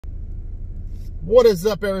What is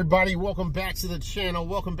up, everybody? Welcome back to the channel.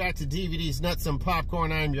 Welcome back to DVDs, Nuts, and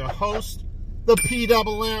Popcorn. I am your host, the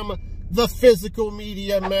PMM, the Physical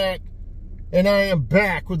Media Mack, and I am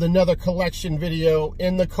back with another collection video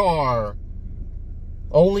in the car.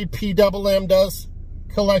 Only PMM does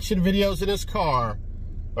collection videos in his car.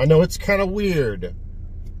 I know it's kind of weird.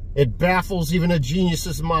 It baffles even a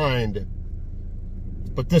genius's mind.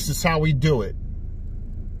 But this is how we do it.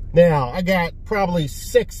 Now, I got probably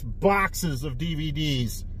 6 boxes of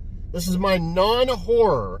DVDs. This is my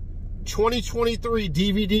non-horror 2023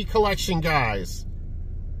 DVD collection, guys.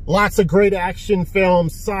 Lots of great action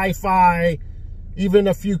films, sci-fi, even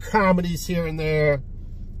a few comedies here and there.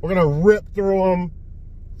 We're going to rip through them.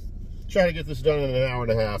 Try to get this done in an hour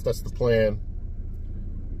and a half. That's the plan.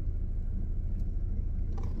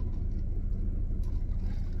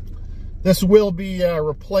 This will be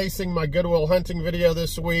replacing my Good Will Hunting video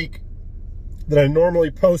this week that I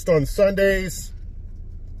normally post on Sundays.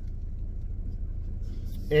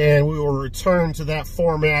 And we will return to that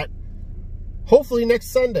format hopefully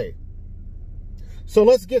next Sunday. So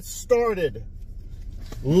let's get started.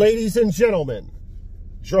 Ladies and gentlemen,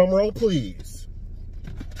 drum roll please.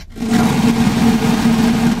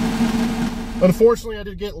 Unfortunately, I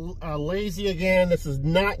did get lazy again. This is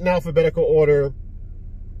not in alphabetical order.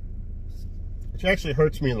 Which actually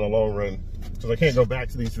hurts me in the long run, because I can't go back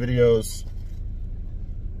to these videos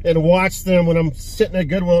and watch them when I'm sitting at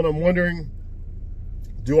Goodwill and I'm wondering,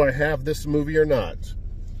 do I have this movie or not?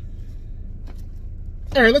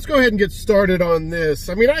 All right, let's go ahead and get started on this.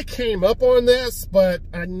 I mean, I came up on this, but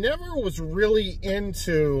I never was really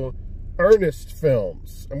into Ernest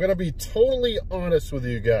films. I'm going to be totally honest with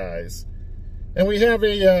you guys. And we have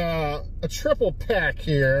a triple pack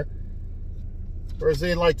here, or as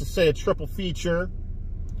they like to say, a triple feature.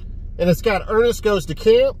 And it's got Ernest Goes to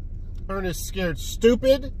Camp, Ernest Scared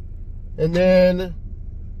Stupid, and then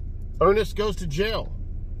Ernest Goes to Jail.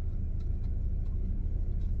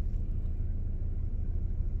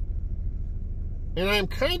 And I'm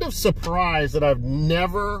kind of surprised that I've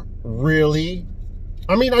never really,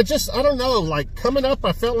 I mean, I don't know, like coming up,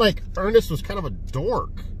 I felt like Ernest was kind of a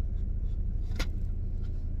dork.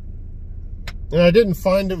 And I didn't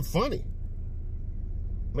find him funny.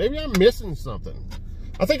 Maybe I'm missing something.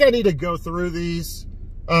 I think I need to go through these.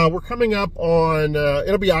 We're coming up on,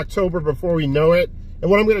 it'll be October before we know it. And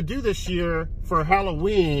what I'm going to do this year for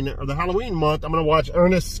Halloween, or the Halloween month, I'm going to watch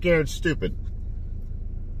Ernest Scared Stupid.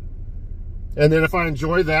 And then if I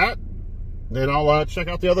enjoy that, then I'll check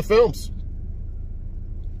out the other films.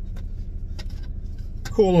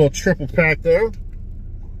 Cool little triple pack there.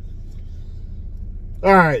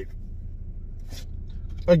 All right.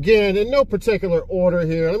 Again, in no particular order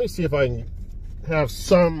here. Let me see if I can have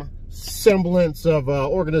some semblance of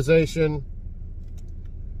organization.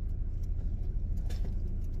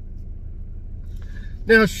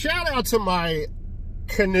 Now, shout out to my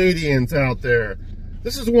Canadians out there.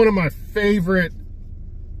 This is one of my favorite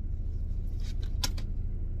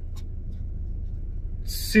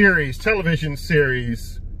series, television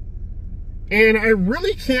series. And I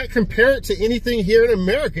really can't compare it to anything here in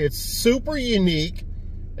America. It's super unique.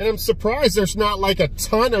 And I'm surprised there's not like a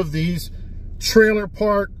ton of these trailer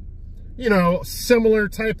park, you know, similar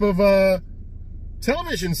type of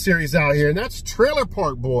television series out here. And that's Trailer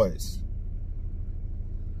Park Boys.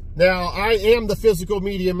 Now, I am the Physical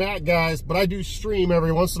Media Mack, guys, but I do stream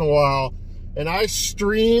every once in a while. And I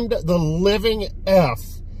streamed the living F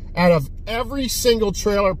out of every single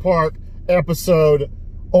trailer park episode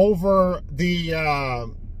over the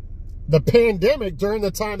pandemic during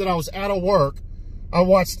the time that I was out of work. I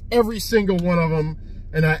watched every single one of them,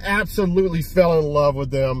 and I absolutely fell in love with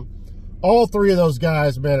them. All 3 of those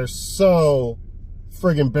guys, man, are so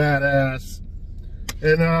friggin' badass.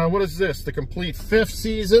 And what is this? The complete 5th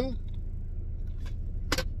season.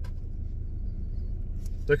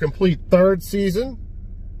 The complete 3rd season.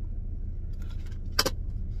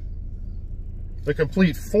 The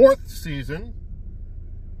complete 4th season.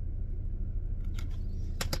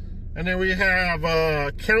 And then we have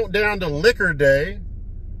Countdown to Liquor Day.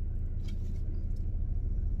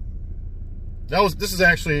 This is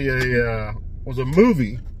actually was a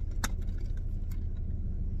movie.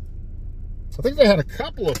 I think they had a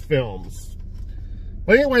couple of films.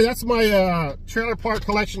 But anyway, that's my trailer park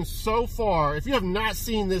collection so far. If you have not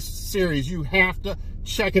seen this series, you have to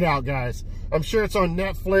check it out, guys. I'm sure it's on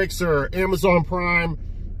Netflix or Amazon Prime.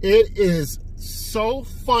 It is so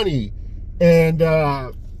funny. And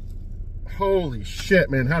holy shit,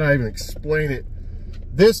 man, how do I even explain it?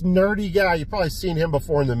 This nerdy guy, you've probably seen him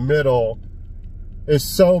before in the middle, is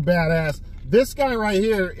so badass. This guy right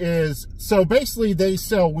here is, so basically they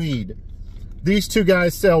sell weed. these two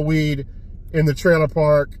guys sell weed in the trailer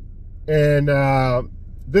park, and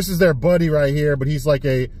this is their buddy right here, but he's like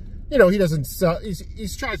a, you know, he doesn't sell, he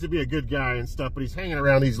tries to be a good guy and stuff, but he's hanging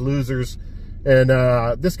around these losers, and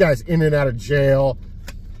this guy's in and out of jail.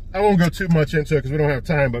 I won't go too much into it because we don't have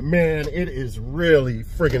time, but man, it is really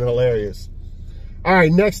freaking hilarious. All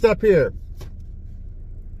right, next up here.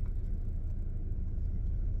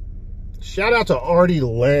 Shout out to Artie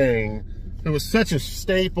Lang, who was such a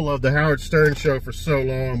staple of the Howard Stern show for so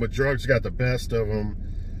long, but drugs got the best of him.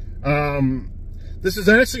 This is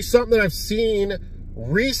actually something that I've seen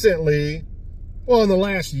recently, well, in the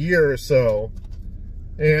last year or so.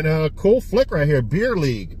 And cool flick right here, Beer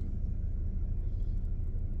League.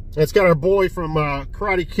 It's got our boy from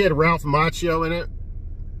Karate Kid, Ralph Macchio, in it.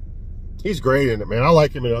 He's great in it, man. I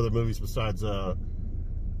like him in other movies besides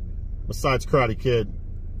Karate Kid.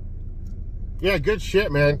 Yeah, good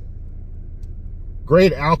shit, man.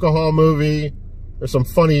 Great alcohol movie. There's some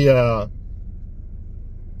funny, is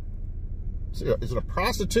it a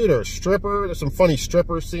prostitute or a stripper? There's some funny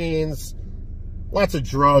stripper scenes. Lots of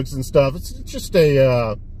drugs and stuff. It's just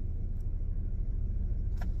a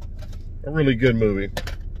really good movie.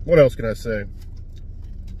 What else can I say?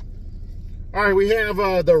 All right, we have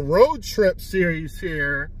the Road Trip series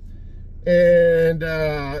here. And,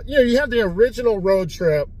 you know, you have the original Road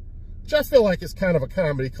Trip, which I feel like is kind of a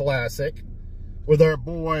comedy classic, with our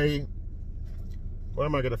boy, why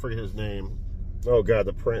am I going to forget his name? Oh, God,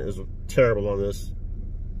 the print is terrible on this.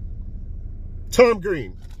 Tom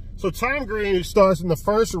Green. So Tom Green, who stars in the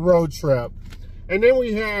first Road Trip. And then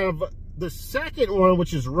we have the second one,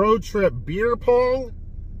 which is Road Trip Beer Pong.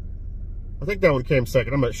 I think that one came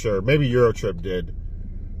second. I'm not sure. Maybe Eurotrip did.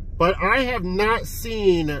 But I have not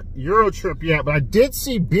seen Eurotrip yet. But I did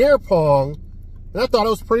see Beer Pong, and I thought it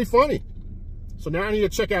was pretty funny. So now I need to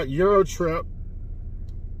check out Eurotrip.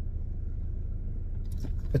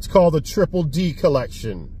 It's called the Triple D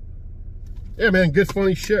Collection. Yeah, man, good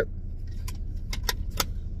funny shit.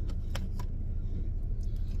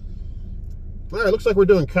 All right, looks like we're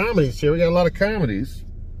doing comedies here. We got a lot of comedies.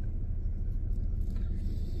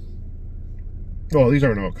 Oh, these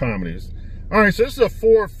aren't all comedies. All right, so this is a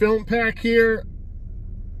 4 film pack here.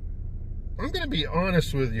 I'm going to be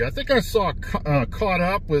honest with you. I think I saw Caught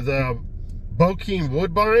Up with Bokeem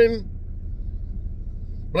Woodbine.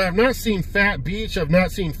 But I have not seen Fat Beach. I've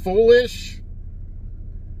not seen Foolish.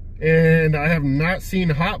 And I have not seen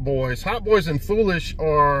Hot Boys. Hot Boys and Foolish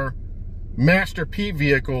are Master P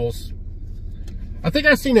vehicles. I think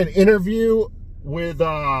I've seen an interview with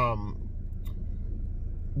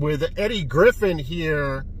Eddie Griffin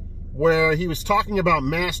here, where he was talking about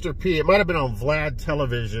Master P. It might have been on Vlad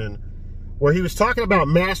Television, where he was talking about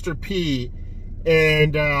Master P,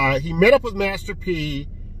 and he met up with Master P,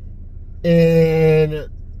 and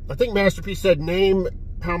I think Master P said, name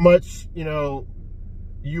how much, you know,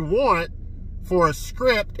 you want for a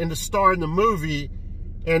script and to star in the movie,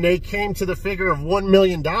 and they came to the figure of $1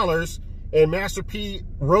 million, and Master P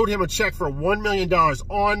wrote him a check for $1 million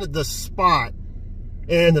on the spot.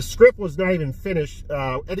 And the script was not even finished.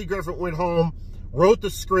 Eddie Griffin went home, wrote the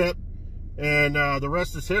script, and the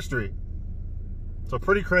rest is history. So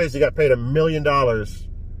pretty crazy. Got paid $1 million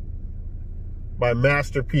by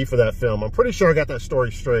Master P for that film. I'm pretty sure I got that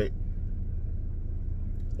story straight.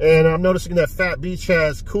 And I'm noticing that Fat Beach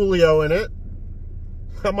has Coolio in it.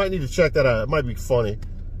 I might need to check that out. It might be funny.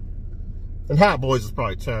 And Hot Boys is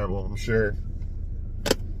probably terrible, I'm sure.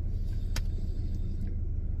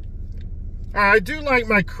 I do like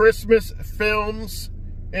my Christmas films,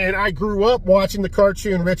 and I grew up watching the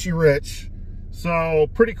cartoon Richie Rich. So,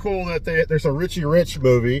 pretty cool that there's a Richie Rich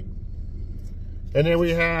movie. And then we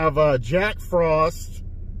have Jack Frost,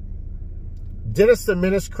 Dennis the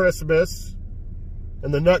Menace Christmas,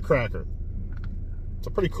 and the Nutcracker. It's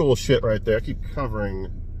a pretty cool shit right there. I keep covering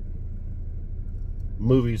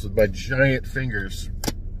movies with my giant fingers.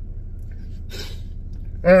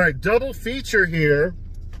 All right, double feature here.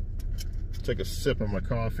 Take a sip of my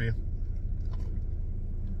coffee.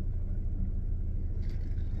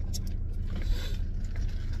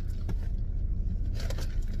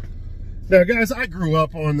 Now, guys, I grew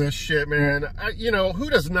up on this shit, man. You know, who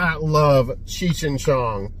does not love Cheech and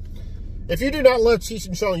Chong? If you do not love Cheech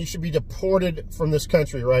and Chong, you should be deported from this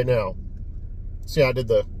country right now. See, I did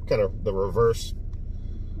the kind of the reverse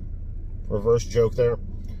joke there.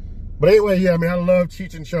 But anyway, yeah, I mean, I love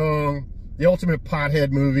Cheech and Chong, the ultimate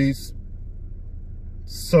pothead movies.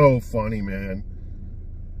 So funny, man.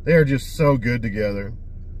 They're just so good together.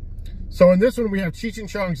 So in this one, we have Cheech and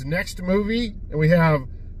Chong's next movie, and we have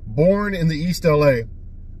Born in the East LA.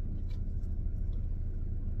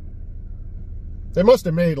 They must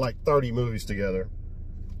have made like 30 movies together.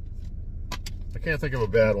 I can't think of a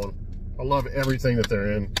bad one. I love everything that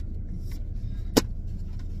they're in.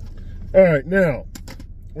 All right, now,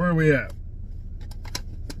 where are we at?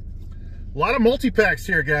 A lot of multi-packs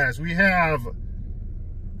here, guys. We have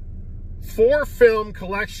 4-film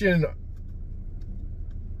collection,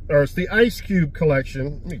 or it's the Ice Cube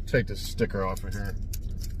collection. Let me take this sticker off of here.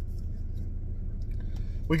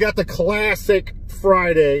 We got the classic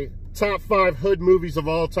Friday, top 5 hood movies of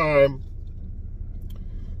all time.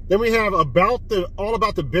 Then we have All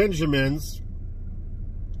About the Benjamins.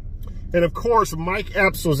 And of course, Mike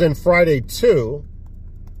Epps was in Friday 2.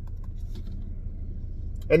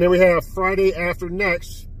 And then we have Friday After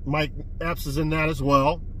Next. Mike Epps is in that as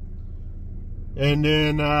well. And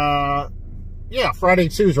then, yeah, Friday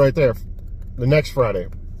 2 is right there. The next Friday.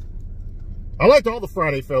 I liked all the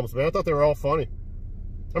Friday films, man. I thought they were all funny.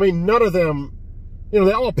 I mean, none of them, you know,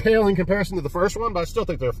 they all pale in comparison to the first one, but I still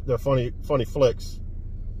think they're funny flicks.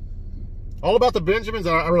 All About the Benjamins,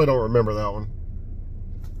 I really don't remember that one.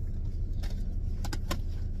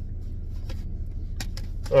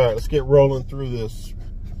 All right, let's get rolling through this.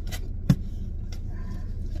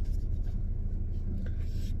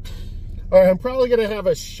 All right, I'm probably going to have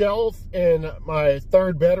a shelf in my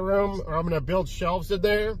 3rd bedroom, or I'm going to build shelves in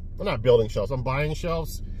there. I'm not building shelves, I'm buying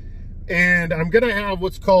shelves. And I'm going to have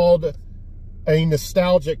what's called a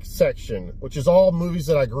nostalgic section, which is all movies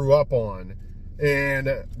that I grew up on. And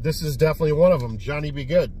this is definitely one of them, Johnny Be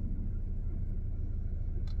Good.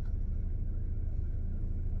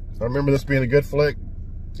 I remember this being a good flick.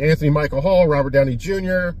 Anthony Michael Hall, Robert Downey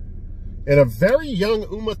Jr., and a very young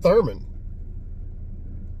Uma Thurman.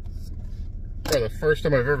 Probably the first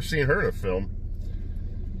time I've ever seen her in a film.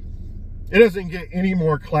 It doesn't get any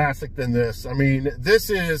more classic than this. I mean, this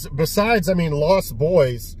is, besides, I mean, Lost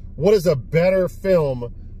Boys, what is a better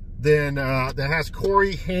film than that has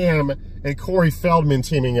Corey Haim and Corey Feldman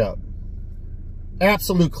teaming up?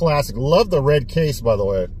 Absolute classic. Love the red case, by the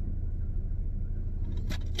way.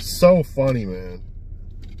 So funny, man.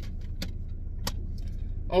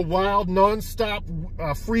 A wild, non-stop,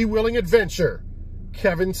 freewheeling adventure.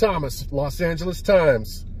 Kevin Thomas, Los Angeles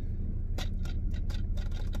Times.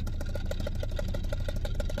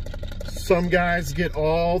 Some guys get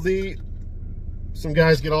all the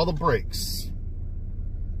breaks.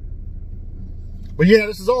 But yeah,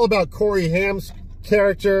 this is all about Corey Haim's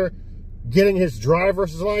character getting his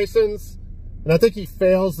driver's license. And I think he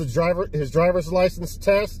fails his driver's license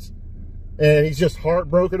test. And he's just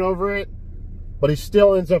heartbroken over it. But he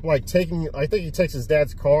still ends up like I think he takes his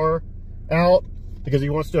dad's car out because he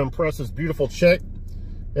wants to impress his beautiful chick.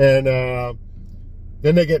 And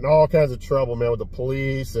then they get in all kinds of trouble, man, with the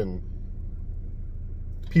police and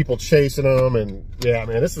people chasing them. And yeah,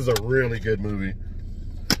 man, this is a really good movie.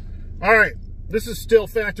 All right, this is still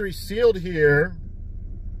factory sealed here.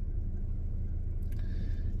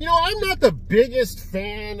 You know, I'm not the biggest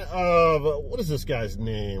fan of, what is this guy's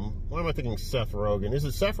name? Why am I thinking Seth Rogen? Is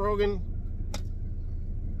it Seth Rogen?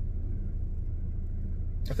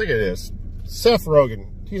 I think it is. Seth Rogen.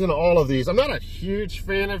 He's in all of these. I'm not a huge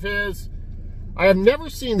fan of his. I have never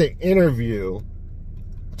seen The Interview,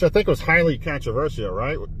 which I think was highly controversial,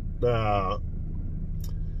 right?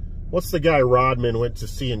 What's the guy Rodman went to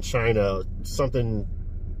see in China? Something,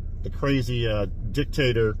 the crazy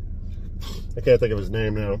dictator. I can't think of his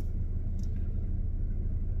name now.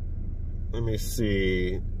 Let me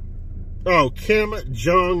see. Oh, Kim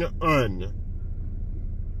Jong-un.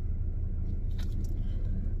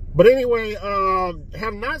 But anyway,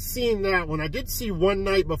 have not seen that one. I did see One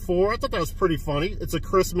Night Before. I thought that was pretty funny. It's a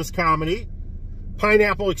Christmas comedy.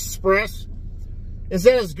 Pineapple Express. Is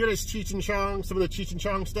that as good as Cheech and Chong? Some of the Cheech and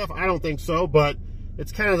Chong stuff? I don't think so, but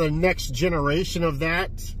it's kind of the next generation of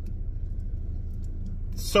that,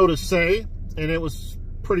 so to say. And it was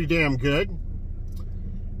pretty damn good.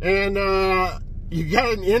 And you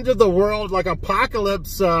got an end of the world, like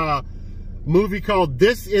apocalypse movie called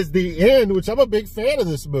This Is the End, which I'm a big fan of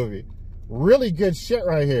this movie. Really good shit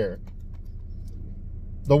right here.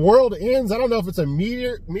 The world ends. I don't know if it's a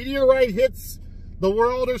meteorite hits the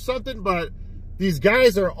world or something, but these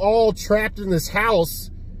guys are all trapped in this house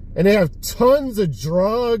and they have tons of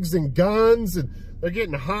drugs and guns and they're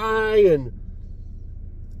getting high and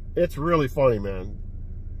it's really funny, man.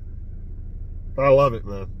 I love it,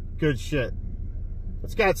 man. Good shit.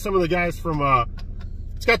 It's got some of the guys from,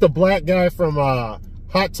 it's got the black guy from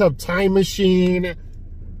Hot Tub Time Machine.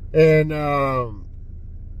 And, of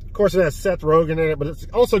course, it has Seth Rogen in it. But it's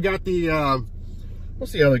also got the,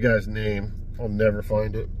 what's the other guy's name? I'll never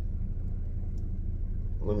find it.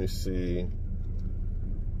 Let me see.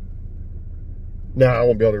 No, I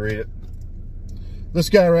won't be able to read it. This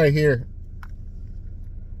guy right here.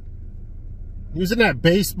 He was in that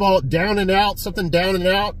baseball, Down and Out, something Down and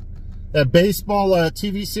Out. That baseball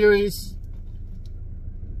TV series.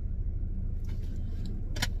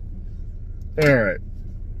 All right.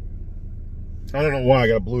 I don't know why I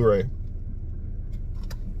got a Blu-ray.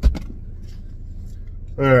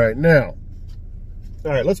 All right, now.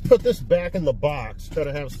 All right, let's put this back in the box. Try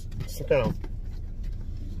to have some kind of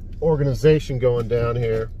organization going down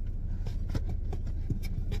here.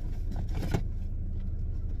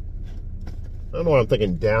 I don't know why I'm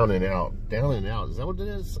thinking Down and Out. Down and Out, is that what it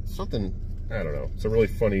is? Something, I don't know. It's a really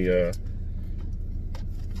funny,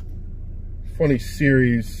 funny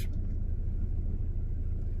series.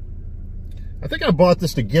 I think I bought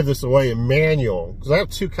this to give this away, a manual, because I have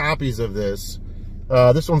 2 copies of this.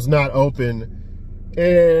 This one's not open.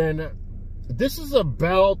 And this is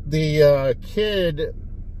about the kid,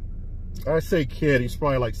 I say kid, he's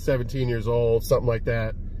probably like 17 years old, something like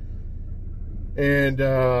that. And,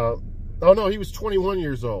 oh no, he was 21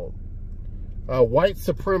 years old. White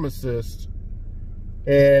supremacist.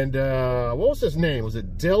 And what was his name? Was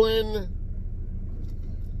it Dylan?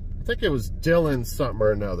 I think it was Dylan something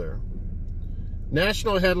or another.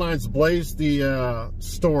 National headlines blazed the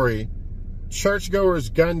story. Churchgoers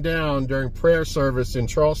gunned down during prayer service in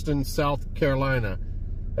Charleston, South Carolina,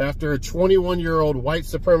 after a 21-year-old white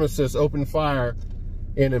supremacist opened fire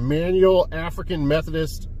in Emmanuel African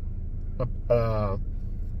Methodist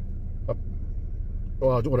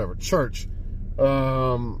church.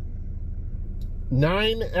 9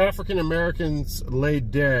 African Americans lay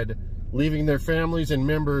dead, leaving their families and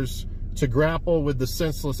members to grapple with the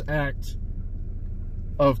senseless act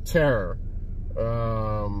of terror.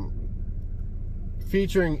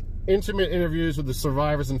 Featuring intimate interviews with the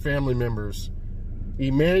survivors and family members.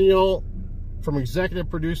 Emmanuel, from executive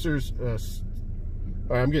producers, all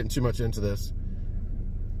right, I'm getting too much into this.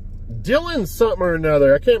 Dylan something or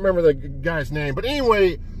another, I can't remember the guy's name, but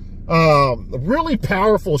anyway, really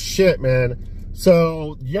powerful shit, man.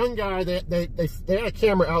 So, young guy, they had a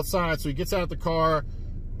camera outside, so he gets out of the car,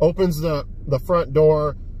 opens the front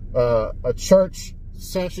door, a church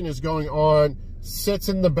session is going on, sits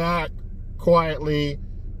in the back quietly,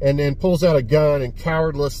 and then pulls out a gun and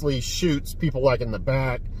cowardlessly shoots people like in the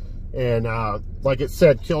back, and like it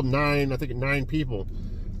said, killed 9 people.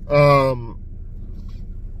 I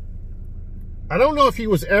don't know if he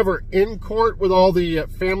was ever in court with all the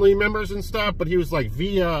family members and stuff, but he was like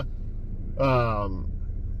via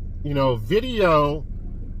you know, video.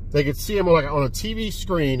 They could see him like on a TV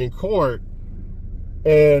screen in court,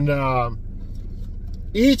 and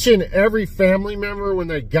each and every family member, when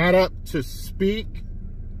they got up to speak,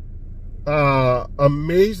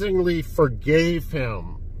 amazingly forgave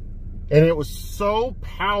him. And it was so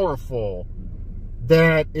powerful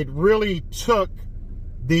that it really took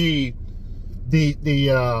the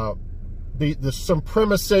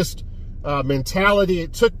supremacist mentality.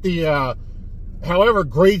 It took the however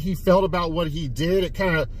great he felt about what he did.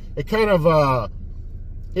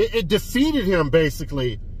 It defeated him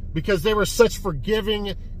basically, because they were such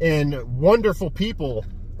forgiving and wonderful people.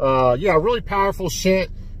 Yeah, really powerful shit.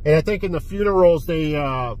 And I think in the funerals they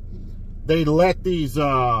let these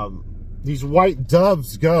white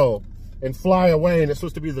doves go and fly away, and it's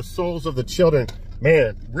supposed to be the souls of the children.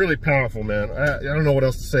 Man, really powerful, man. I don't know what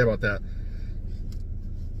else to say about that.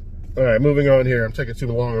 All right, moving on here. I'm taking too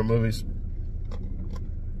long on movies.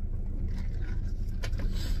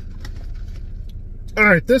 All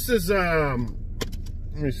right, this is let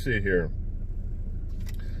me see here.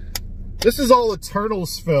 This is all the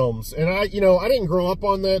Turtles films, and I didn't grow up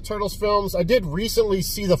on the Turtles films. I did recently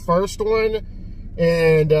see the first one,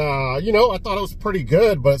 and I thought it was pretty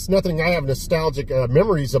good, but it's nothing I have nostalgic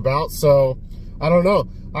memories about, so I don't know.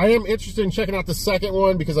 I am interested in checking out the second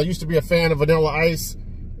one because I used to be a fan of Vanilla Ice,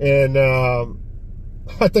 and I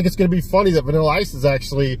think it's going to be funny that Vanilla Ice is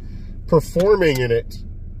actually performing in it.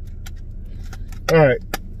 All right,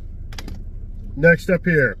 next up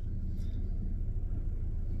here.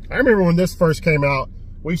 I remember when this first came out,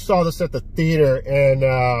 we saw this at the theater, and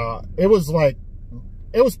it was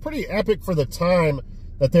pretty epic for the time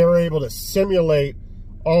that they were able to simulate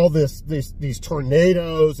all these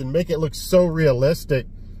tornadoes and make it look so realistic.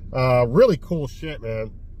 Really cool shit,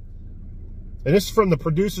 man. And this is from the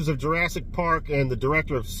producers of Jurassic Park and the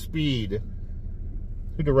director of Speed.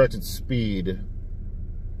 Who directed Speed?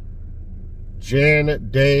 Jan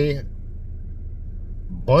Day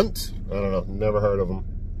Bunt? I don't know, never heard of him.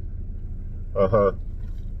 Or her.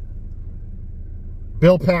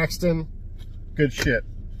 Bill Paxton. Good shit.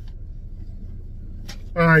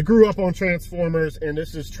 I grew up on Transformers, and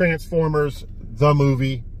this is Transformers, the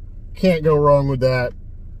movie. Can't go wrong with that.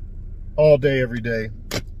 All day, every day.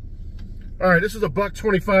 All right, this is a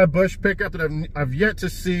 $1.25 Bush pickup that I've yet to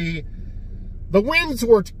see. The wins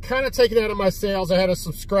were kind of taken out of my sales. I had a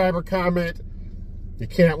subscriber comment. You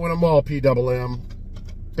can't win them all, PWM.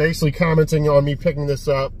 Basically commenting on me picking this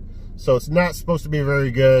up. So it's not supposed to be very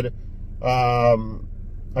good.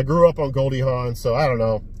 I grew up on Goldie Hawn, so I don't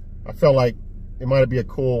know. I felt like it might be a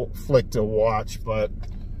cool flick to watch, but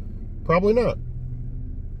probably not.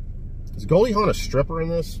 Is Goldie Hawn a stripper in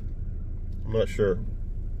this? I'm not sure.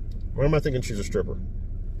 Why am I thinking she's a stripper?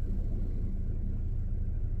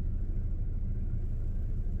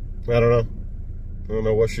 I don't know. I don't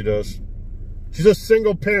know what she does. She's a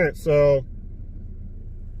single parent, so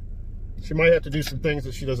she might have to do some things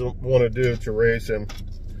that she doesn't want to do to raise him.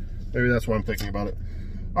 Maybe that's why I'm thinking about it.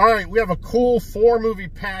 All right, we have a cool 4-movie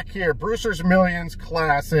pack here. Brewster's Millions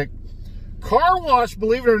classic. Car Wash,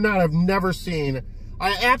 believe it or not, I've never seen.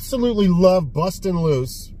 I absolutely love Bustin'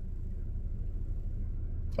 Loose.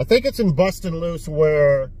 I think it's in Bustin' Loose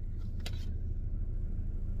where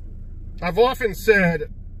I've often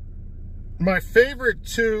said my favorite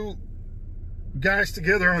two guys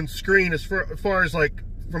together on screen as far as like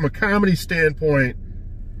from a comedy standpoint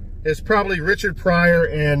is probably Richard Pryor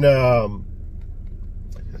and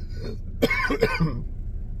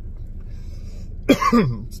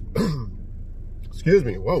excuse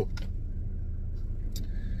me, whoa.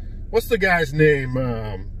 What's the guy's name?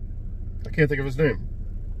 I can't think of his name.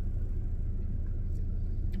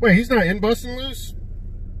 Wait, he's not in Bustin' Loose?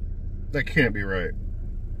 That can't be right.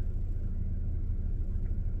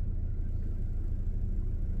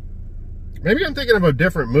 Maybe I'm thinking of a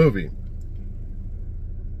different movie.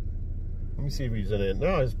 Let me see if he's in it.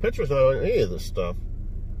 No, his picture's not on any of this stuff.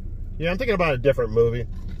 Yeah, I'm thinking about a different movie.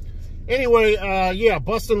 Anyway, yeah,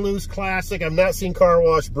 Bustin' Loose classic. I've not seen Car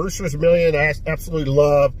Wash. Brewster's Million, I absolutely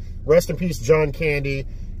love. Rest in peace, John Candy.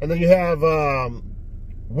 And then you have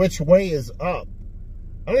Which Way Is Up.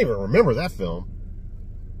 I don't even remember that film.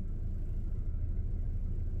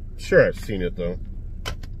 Sure, I've seen it, though.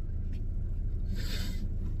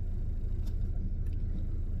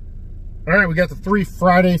 All right, we got the 3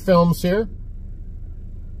 Friday films here.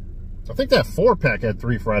 I think that 4-pack had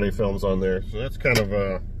 3 Friday films on there, so that's kind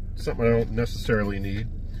of something I don't necessarily need.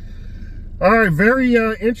 All right, very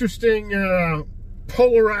interesting,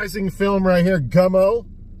 polarizing film right here, Gummo.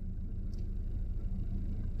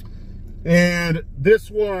 And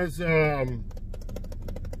this was, it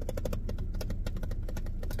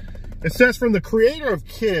says from the creator of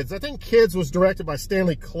Kids. I think Kids was directed by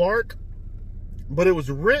Stanley Clark, but it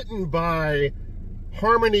was written by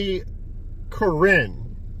Harmony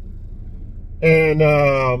Korine. And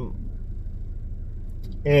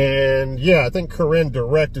yeah, I think Korine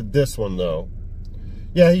directed this one, though.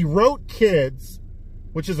 Yeah, he wrote Kids,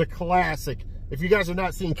 which is a classic. If you guys have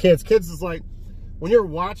not seen Kids, Kids is like, when you're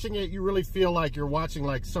watching it, you really feel like you're watching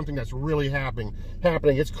like something that's really happening.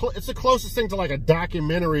 It's the closest thing to like a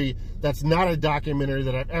documentary that's not a documentary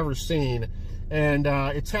that I've ever seen. And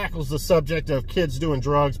it tackles the subject of kids doing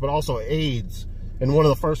drugs, but also AIDS. And one of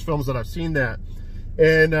the first films that I've seen that.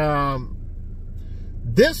 And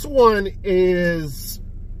this one is,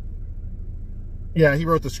 yeah, he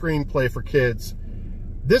wrote the screenplay for Kids.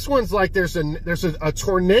 This one's like there's a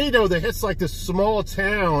tornado that hits like this small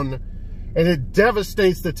town, and it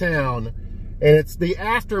devastates the town. And it's the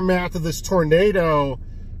aftermath of this tornado,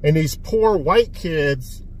 and these poor white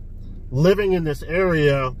kids living in this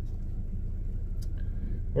area.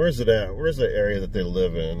 Where's it at? Where's the area that they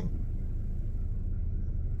live in?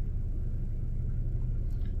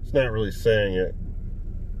 It's not really saying it.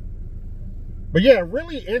 But yeah,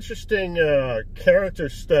 really interesting character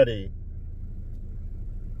study.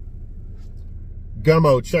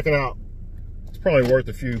 Gummo, check it out. It's probably worth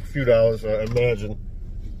a few dollars, I imagine.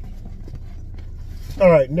 All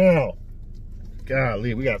right, now,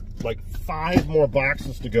 golly, we got like 5 more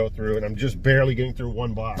boxes to go through, and I'm just barely getting through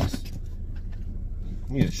one box.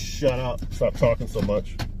 I need to shut up. Stop talking so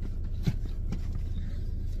much.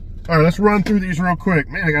 All right, let's run through these real quick.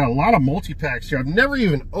 Man, I got a lot of multi-packs here. I've never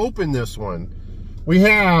even opened this one. We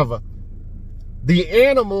have The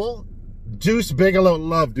Animal, Deuce Bigalow.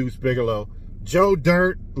 Love Deuce Bigalow. Joe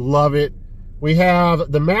Dirt, love it. We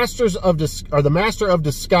have The Master of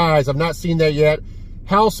Disguise. I've not seen that yet.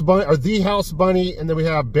 House Bunny, or The House Bunny, and then we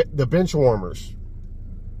have The Benchwarmers.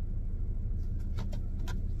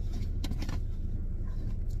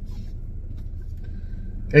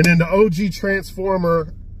 And then the OG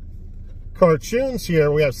Transformer cartoons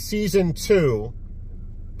here, we have Season 2,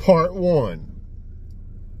 Part 1.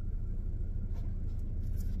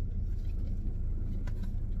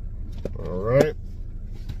 All right.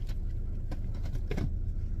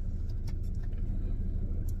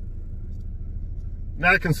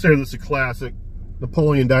 Now I consider this a classic.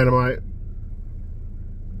 Napoleon Dynamite.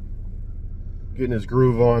 Getting his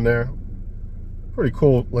groove on there. Pretty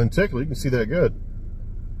cool lenticular. You can see that good.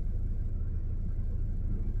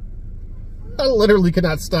 I literally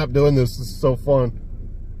cannot stop doing this. This is so fun.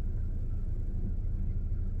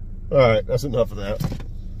 Alright, that's enough of that.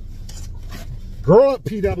 Grow up,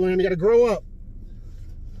 PWM. You gotta grow up.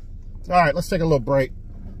 Alright, let's take a little break.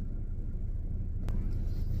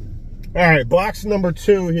 Alright, box number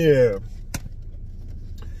 2 here.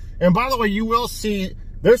 And by the way, you will see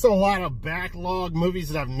there's a lot of backlog movies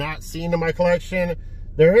that I've not seen in my collection.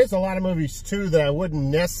 There is a lot of movies, too, that I wouldn't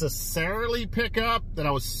necessarily pick up, that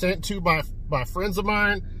I was sent to by friends of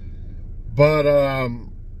mine. But,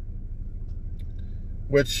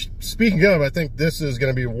 which, speaking of, I think this is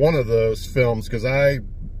going to be one of those films, because I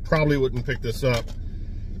probably wouldn't pick this up.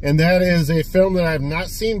 And that is a film that I have not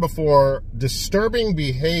seen before, Disturbing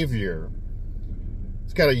Behavior.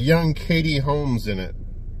 It's got a young Katie Holmes in it.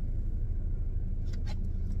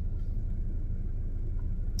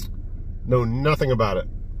 Know nothing about it.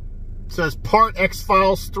 It says part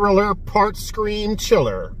X-Files thriller, part Scream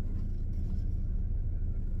chiller.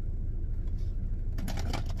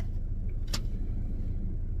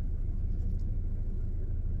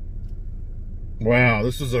 Wow,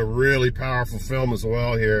 this is a really powerful film as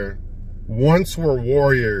well here. Once Were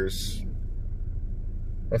Warriors.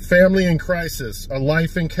 A family in crisis, a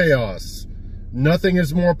life in chaos. Nothing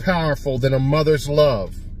is more powerful than a mother's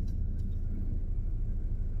love.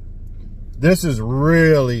 This is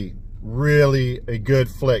really, really a good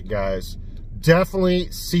flick, guys. Definitely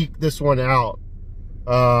seek this one out.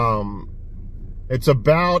 It's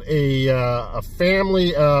about a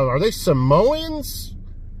family of, are they Samoans?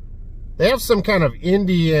 They have some kind of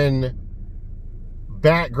Indian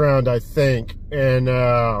background, I think. And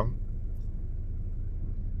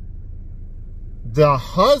the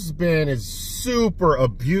husband is super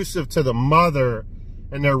abusive to the mother.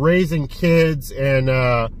 And they're raising kids. And,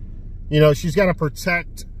 you know, she's got to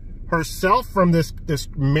protect herself from this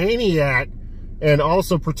maniac. And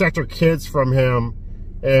also protect her kids from him.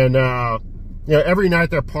 And, you know, every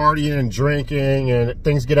night they're partying and drinking. And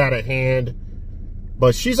things get out of hand.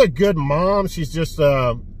 But she's a good mom. She's just,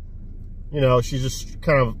 you know, she's just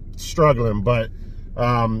kind of struggling. But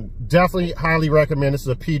definitely highly recommend. This is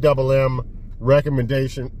a PWM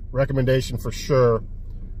recommendation for sure.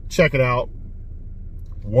 Check it out.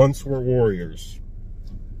 Once Were Warriors.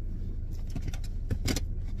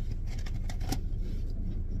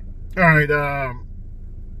 All right,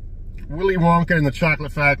 Willy Wonka and the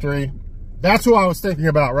Chocolate Factory. That's who I was thinking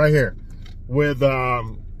about right here. With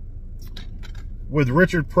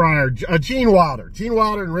Richard Pryor, Gene Wilder. Gene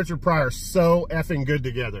Wilder and Richard Pryor are so effing good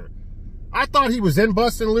together. I thought he was in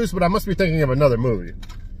Bustin' Loose, but I must be thinking of another movie.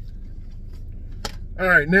 All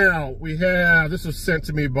right, now we have, this was sent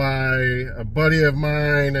to me by a buddy of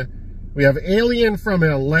mine. We have Alien from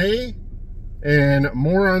LA and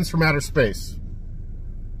Morons from Outer Space.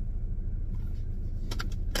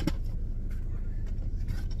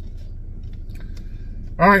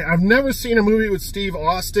 All right, I've never seen a movie with Steve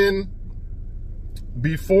Austin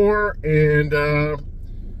before, and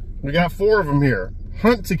we got 4 of them here.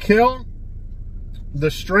 Hunt to Kill, The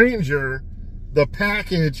Stranger, The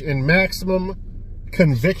Package, and Maximum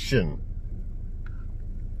Conviction.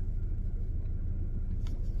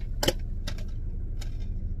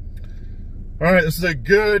 All right, this is a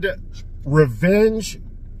good revenge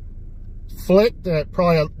flick that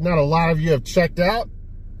probably not a lot of you have checked out.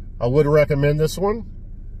 I would recommend this one.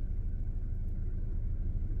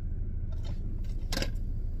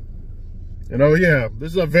 And oh yeah,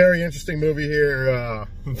 this is a very interesting movie here.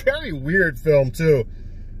 Very weird film too.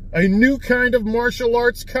 A new kind of martial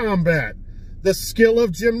arts combat. The skill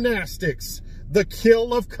of gymnastics. The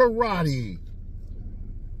kill of karate.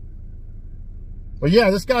 But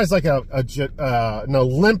yeah, this guy's like an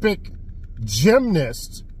Olympic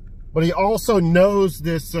gymnast. But he also knows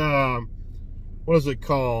this, what is it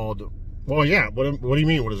called? Well, yeah, what do you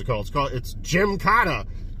mean, what is it called? It's Gym Kata.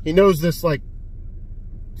 He knows this, like,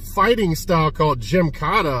 fighting style called Gym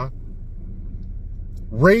Kata.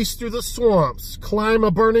 Race through the swamps, climb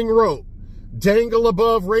a burning rope, dangle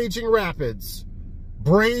above raging rapids,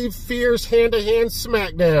 brave fierce hand-to-hand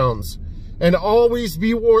smackdowns, and always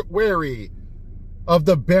be wary of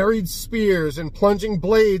the buried spears and plunging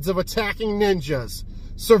blades of attacking ninjas.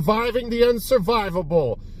 Surviving the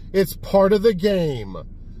unsurvivable. It's part of the game.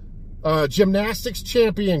 Gymnastics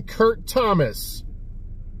champion Kurt Thomas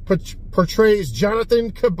portrays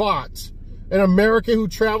Jonathan Cabot, an American who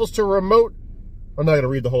travels to a remote... I'm not going to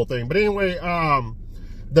read the whole thing. But anyway,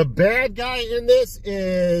 The bad guy in this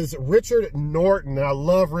is Richard Norton. I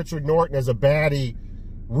love Richard Norton as a baddie.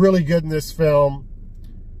 Really good in this film.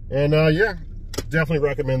 And yeah, definitely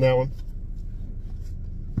recommend that one.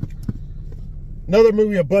 Another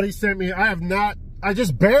movie a buddy sent me. I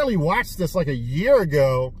just barely watched this like a year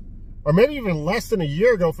ago, or maybe even less than a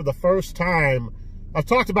year ago for the first time. I've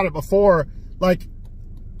talked about it before. Like,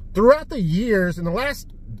 throughout the years, in the last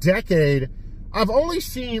decade, I've only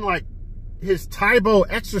seen like his Taibo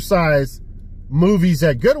exercise movies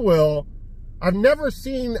at Goodwill. I never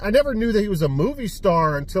knew that he was a movie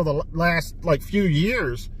star until the last like few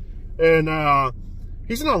years. And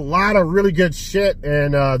he's in a lot of really good shit.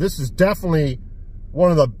 And this is definitely one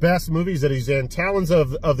of the best movies that he's in, Talons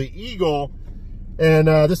of the Eagle. And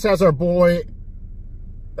this has our boy,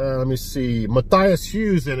 let me see, Matthias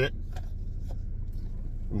Hughes in it.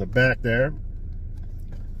 In the back there.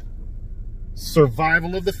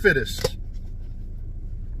 Survival of the Fittest.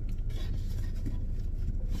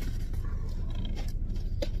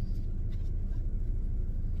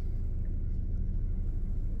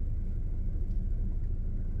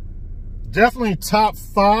 Definitely top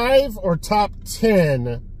 5 or top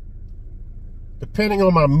 10, depending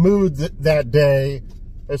on my mood that day,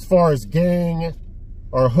 as far as gang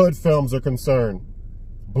or hood films are concerned.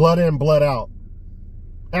 Blood in, blood out.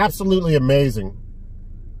 Absolutely amazing.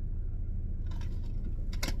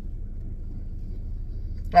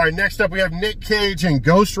 All right, next up we have Nick Cage and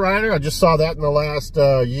Ghost Rider. I just saw that in the last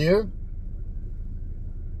year.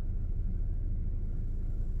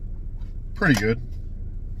 Pretty good.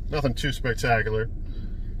 Nothing too spectacular.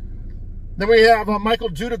 Then we have Michael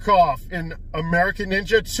Dudikoff in American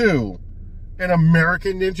Ninja 2 and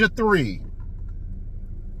American Ninja 3.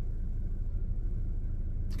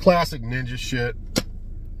 Classic ninja shit.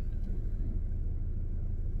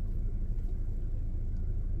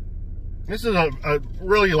 This is a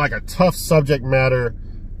really like a tough subject matter,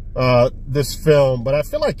 this film, but I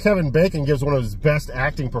feel like Kevin Bacon gives one of his best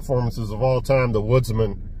acting performances of all time, The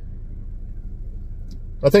Woodsman.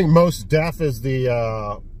 I think Mos Def is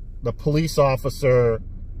the police officer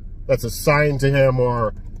that's assigned to him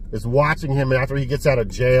or is watching him after he gets out of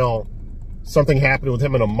jail. Something happened with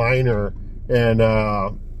him and a minor, and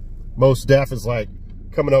Mos Def is like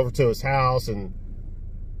coming over to his house and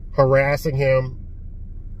harassing him,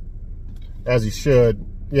 as he should.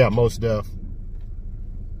 Yeah, Mos Def.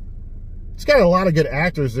 It's got a lot of good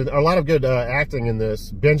actors and a lot of good acting in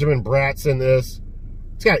this. Benjamin Bratt's in this.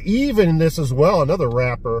 It's got Even in this as well, another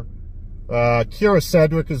rapper. Kira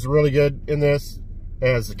Sedgwick is really good in this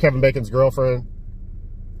as Kevin Bacon's girlfriend.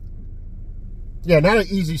 Yeah, not an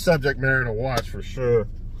easy subject matter to watch for sure.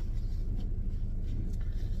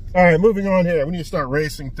 All right, moving on here. We need to start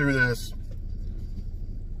racing through this.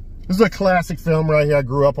 This is a classic film right here. I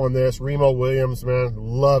grew up on this. Remo Williams, man.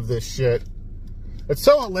 Love this shit. It's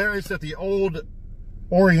so hilarious that the old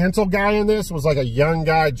Oriental guy in this was like a young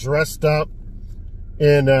guy dressed up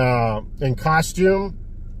in costume.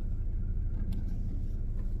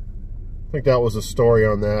 I think that was a story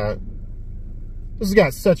on that. This has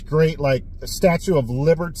got such great, like, Statue of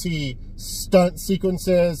Liberty stunt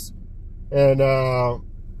sequences. And,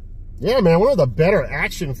 yeah, man, one of the better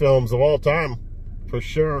action films of all time, for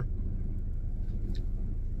sure.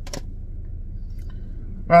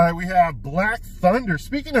 All right, we have Black Thunder.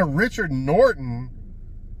 Speaking of Richard Norton,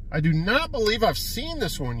 I do not believe I've seen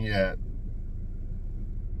this one yet.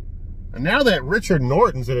 And now that Richard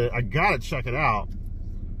Norton's in it, I gotta check it out.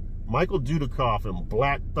 Michael Dudikoff in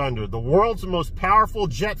Black Thunder. The world's most powerful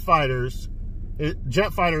jet fighter is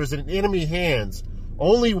in enemy hands.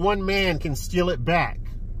 Only one man can steal it back.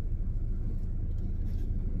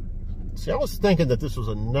 See, I was thinking that this was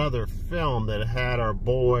another film that had our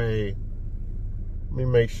boy... Let me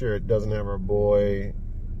make sure it doesn't have our boy...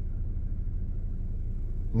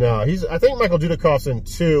 No, I think Michael Dudikoff's in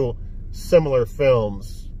 2 similar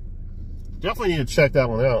films. Definitely need to check that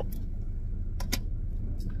one out.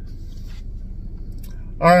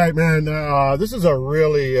 All right, man. This is a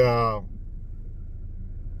really,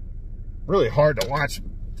 really hard to watch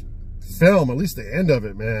film, at least the end of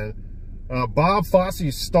it, man. Bob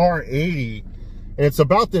Fosse's Star 80. And it's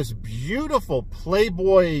about this beautiful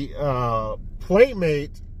Playboy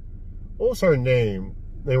playmate. What was her name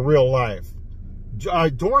in real life?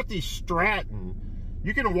 Dorothy Stratton.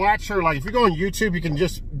 You can watch her, like, if you go on YouTube, you can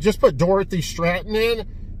just put Dorothy Stratton in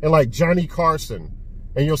and, like, Johnny Carson.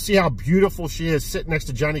 And you'll see how beautiful she is sitting next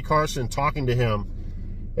to Johnny Carson talking to him.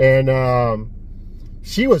 And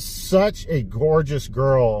she was such a gorgeous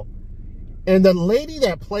girl. And the lady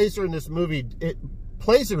that plays her in this movie, it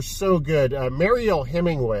plays her so good. Mariel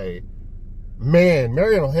Hemingway. Man,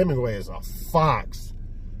 Mariel Hemingway is a fox.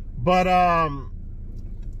 But,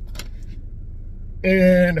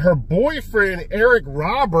 and her boyfriend, Eric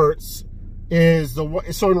Roberts, is the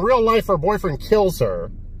one. So in real life, her boyfriend kills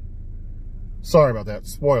her. Sorry about that,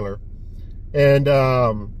 spoiler. And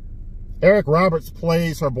Eric Roberts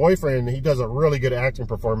plays her boyfriend. He does a really good acting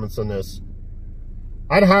performance in this.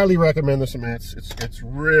 I'd highly recommend this, man. It's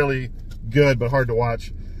really good, but hard to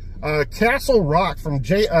watch. Castle Rock from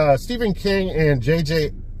Stephen King and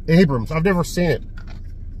J.J. Abrams. I've never seen it.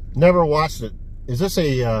 Never watched it. Is this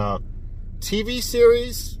a TV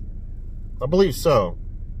series? I believe so.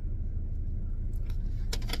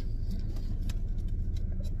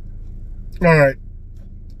 All right.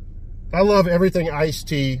 I love everything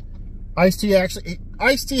Ice-T. Ice-T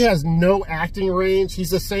has no acting range. He's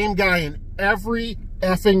the same guy in every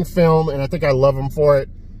effing film, and I think I love him for it.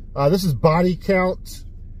 This is Body Count.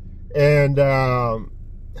 And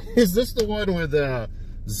is this the one with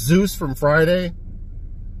Zeus from Friday?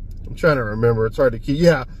 I'm trying to remember. It's hard to keep.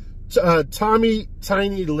 Yeah. Tommy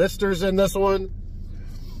Tiny Lister's in this one.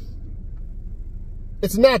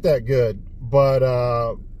 It's not that good,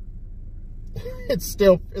 but it's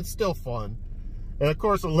still fun. And of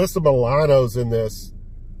course, Alyssa Milano's in this.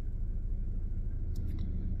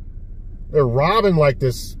 They're robbing like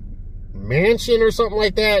this mansion or something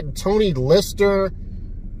like that. And Tony Lister,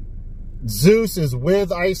 Zeus is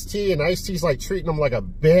with Ice-T, and Ice-T's like treating him like a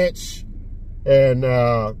bitch. And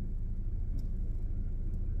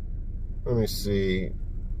let me see.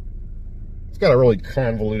 It's got a really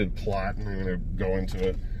convoluted plot. I'm going to go into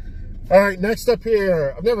it. All right, next up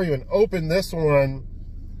here. I've never even opened this one.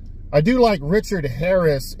 I do like Richard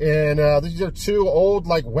Harris, and these are two old,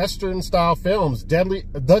 like, Western-style films,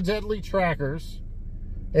 The Deadly Trackers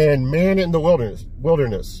and Man in the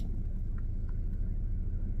Wilderness.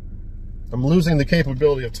 I'm losing the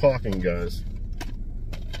capability of talking, guys.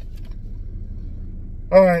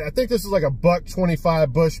 All right, I think this is like a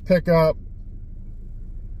 $1.25 Bush pickup.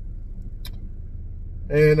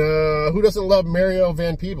 And who doesn't love Mario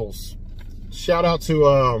Van Peebles? Shout out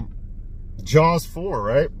to Jaws 4,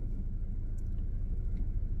 right?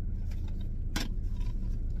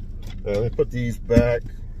 Let me put these back.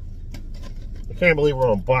 I can't believe we're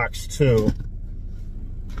on box 2.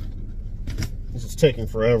 This is taking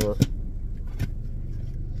forever.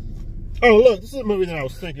 Oh, look, this is a movie that I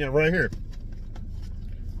was thinking of right here.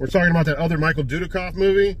 We're talking about that other Michael Dudikoff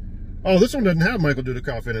movie. Oh, this one doesn't have Michael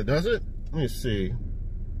Dudikoff in it, does it? Let me see.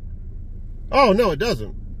 Oh, no, it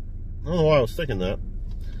doesn't. I don't know why I was thinking that.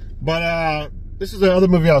 But this is the other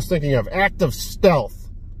movie I was thinking of, Act of Stealth.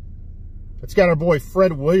 It's got our boy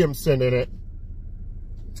Fred Williamson in it.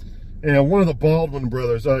 And one of the Baldwin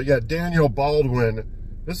brothers. Yeah, Daniel Baldwin.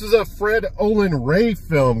 This is a Fred Olin Ray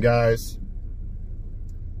film, guys.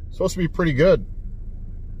 Supposed to be pretty good.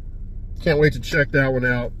 Can't wait to check that one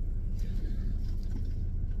out.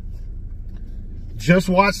 Just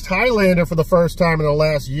watched Highlander for the first time in the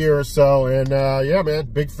last year or so. And yeah, man,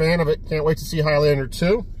 big fan of it. Can't wait to see Highlander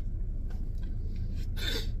 2.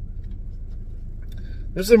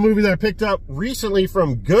 This is a movie that I picked up recently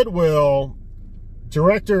from Goodwill.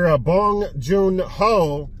 Director Bong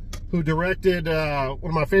Joon-ho, who directed one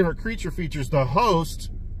of my favorite creature features, The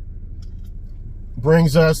Host,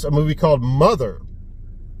 brings us a movie called Mother.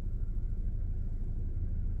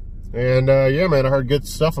 And yeah, man, I heard good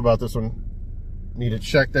stuff about this one. Need to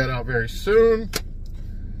check that out very soon.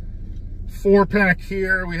 4-pack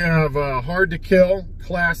here. We have Hard to Kill,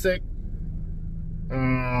 classic.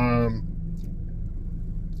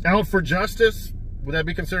 Out for Justice, would that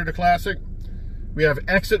be considered a classic? We have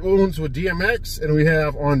Exit Wounds with DMX, and we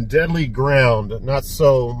have On Deadly Ground, not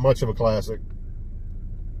so much of a classic.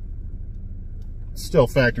 Still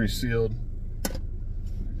factory sealed.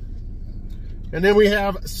 And then we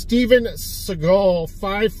have Steven Seagal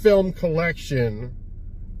 5-film collection.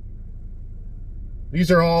 These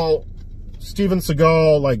are all Steven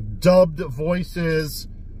Seagal, like, dubbed voices,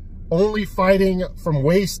 only fighting from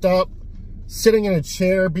waist up, sitting in a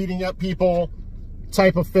chair, beating up people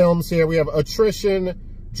type of films here. We have Attrition,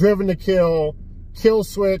 Driven to Kill, Kill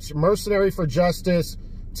Switch, Mercenary for Justice,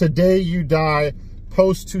 Today You Die,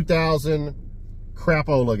 post-2000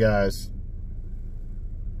 crapola, guys.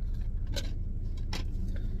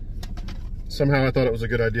 Somehow I thought it was a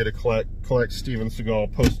good idea to collect Steven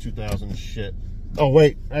Seagal post-2000 shit. Oh,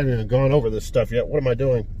 wait, I haven't even gone over this stuff yet. What am I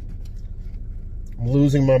doing? I'm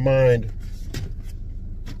losing my mind.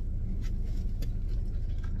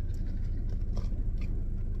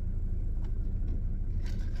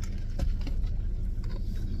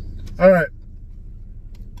 All right.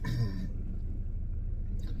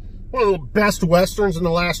 One of the best Westerns in the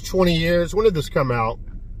last 20 years. When did this come out?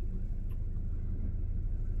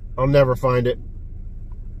 I'll never find it.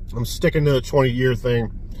 I'm sticking to the 20-year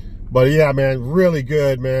thing. But yeah, man, really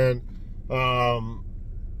good, man.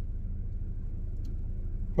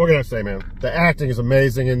 What can I say, man? The acting is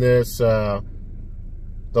amazing in this. The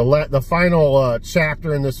final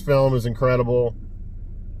chapter in this film is incredible.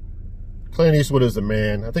 Clint Eastwood is the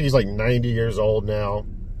man. I think he's like 90 years old now.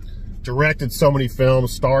 Directed so many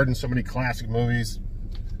films, starred in so many classic movies.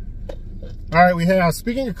 All right, we have,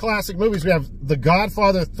 speaking of classic movies, we have the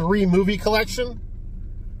Godfather 3 movie collection.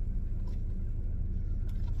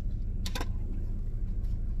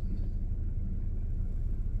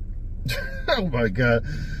 Oh my God.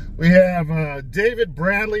 We have David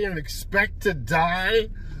Bradley and Expect to Die.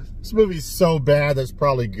 This movie's so bad that's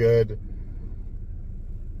probably good.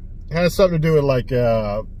 It has something to do with like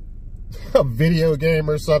a video game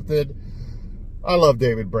or something. I love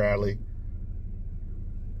David Bradley.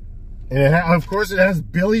 And of course it has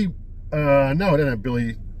Billy, no, it doesn't have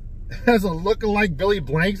Billy. It has a lookalike Billy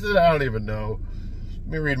Blanks in it. I don't even know. Let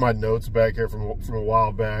me read my notes back here from a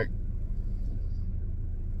while back.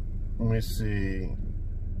 Let me see.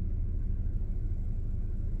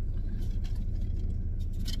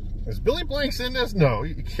 Is Billy Blanks in this? No,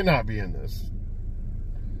 he cannot be in this.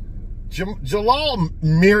 Jalal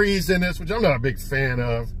Miri's in this, which I'm not a big fan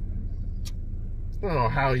of. I don't know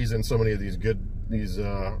how he's in so many of these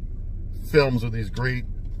films with these great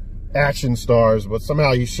action stars, but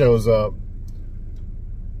somehow he shows up.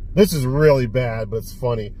 This is really bad, but it's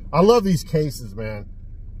funny. I love these cases, man.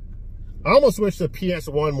 I almost wish the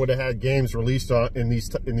PS1 would have had games released in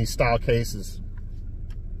these style cases.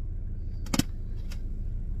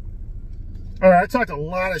 All right, I talked a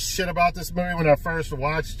lot of shit about this movie when I first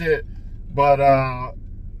watched it, but and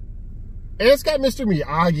it's got Mr.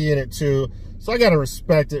 Miyagi in it too, so I gotta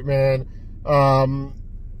respect it, man.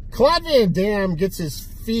 Claude Van Damme gets his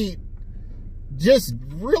feet just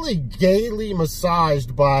really gaily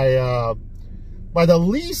massaged by the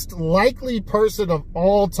least likely person of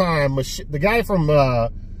all time, the guy from,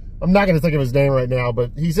 I'm not going to think of his name right now,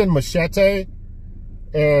 but he's in Machete,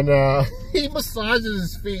 and he massages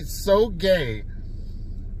his feet so gay.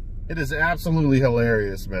 It is absolutely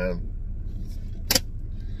hilarious, man.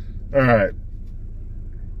 All right.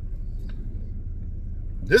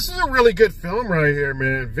 This is a really good film right here,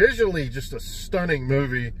 man. Visually, just a stunning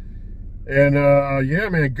movie. And, yeah,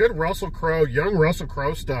 man, good Russell Crowe, young Russell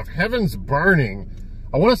Crowe stuff. Heaven's Burning.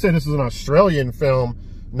 I want to say this is an Australian film,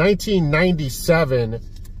 1997.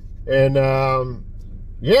 And,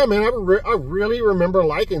 yeah, man, I really remember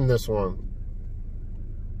liking this one.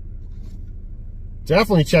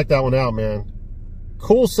 Definitely check that one out, man.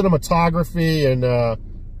 Cool cinematography and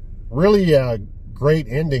really great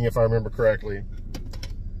ending, if I remember correctly.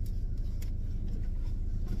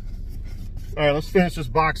 All right, let's finish this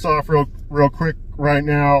box off real quick right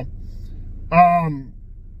now. Let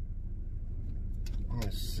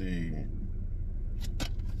me see.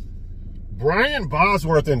 Brian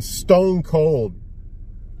Bosworth in Stone Cold.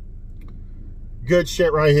 Good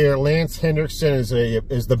shit right here. Lance Henriksen is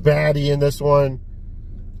the baddie in this one.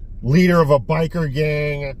 Leader of a biker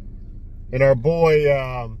gang. And our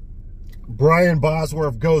boy Brian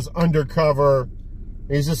Bosworth goes undercover.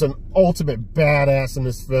 He's just an ultimate badass in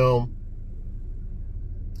this film.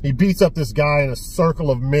 He beats up this guy in a circle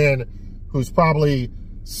of men who's probably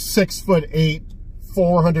 6'8",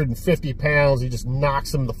 450 pounds. He just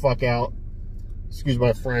knocks him the fuck out. Excuse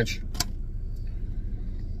my French.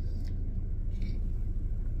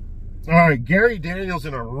 All right, Gary Daniels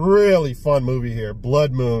in a really fun movie here,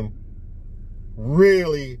 Blood Moon.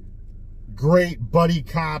 Really great buddy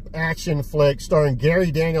cop action flick starring Gary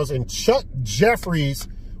Daniels and Chuck Jeffries,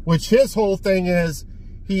 which his whole thing is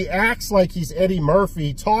he acts like he's Eddie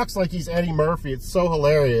Murphy, talks like he's Eddie Murphy. It's so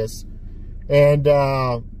hilarious. And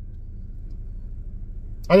I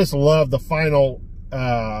just love the final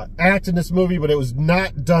act in this movie, but it was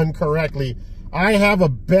not done correctly. I have a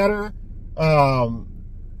better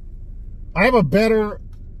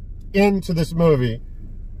end to this movie.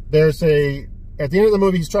 There's at the end of the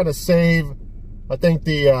movie, he's trying to save, I think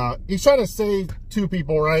he's trying to save two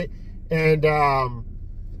people, right? And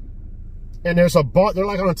there's a bomb, they're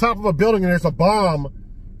like on the top of a building and there's a bomb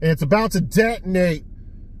and it's about to detonate.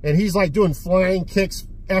 And he's like doing flying kicks,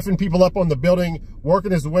 effing people up on the building,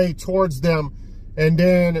 working his way towards them. And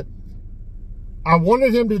then I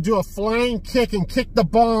wanted him to do a flying kick and kick the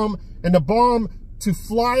bomb, and the bomb to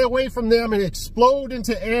fly away from them and explode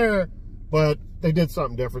into air. But they did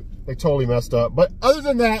something different. They totally messed up. But other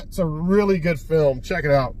than that, it's a really good film. Check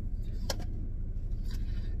it out.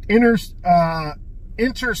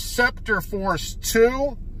 Interceptor Force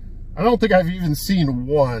 2. I don't think I've even seen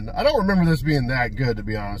one. I don't remember this being that good, to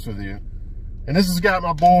be honest with you. And this has got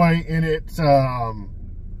my boy in it. Why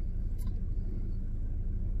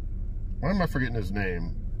am I forgetting his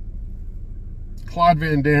name? Claude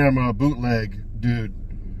Van Damme, bootleg dude.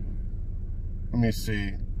 Let me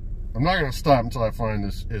see. I'm not going to stop until I find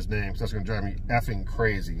his name, because that's going to drive me effing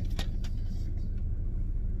crazy.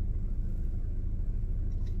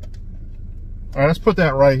 All right, let's put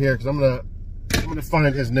that right here, because I'm gonna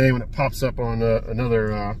find his name when it pops up on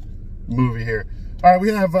another movie here. All right, we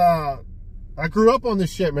have. I grew up on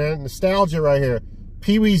this shit, man. Nostalgia right here.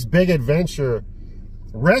 Pee-wee's Big Adventure.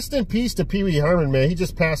 Rest in peace to Pee-wee Herman, man. He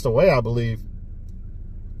just passed away, I believe.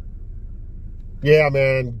 Yeah,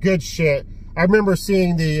 man. Good shit. I remember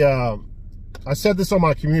seeing the. I said this on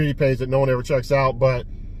my community page that no one ever checks out, but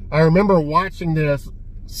I remember watching this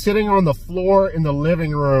sitting on the floor in the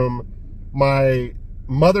living room. My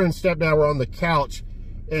mother and stepdad were on the couch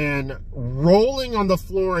and rolling on the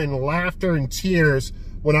floor in laughter and tears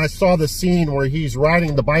when I saw the scene where he's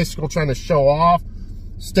riding the bicycle trying to show off,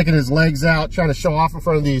 sticking his legs out, trying to show off in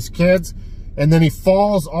front of these kids. And then he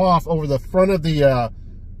falls off over the front of the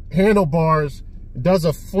handlebars, does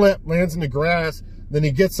a flip, lands in the grass. Then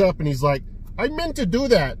he gets up and he's like, I meant to do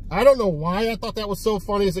that. I don't know why I thought that was so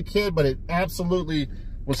funny as a kid, but it absolutely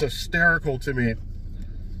was hysterical to me.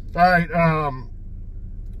 All right,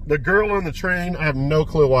 The Girl on the Train. I have no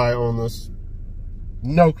clue why I own this.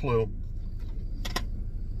 No clue.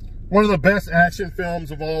 One of the best action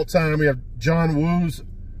films of all time. We have John Woo's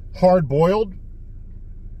Hard Boiled.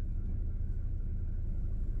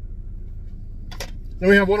 Then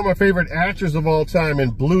we have one of my favorite actors of all time in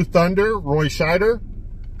Blue Thunder, Roy Scheider.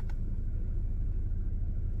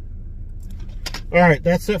 All right,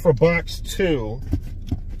 that's it for box 2.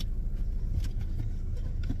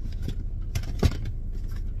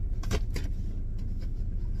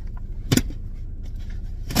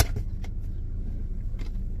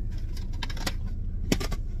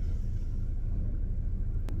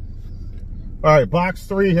 All right, box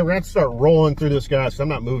 3 here. We're going to have to start rolling through this, guys. I'm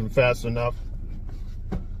not moving fast enough.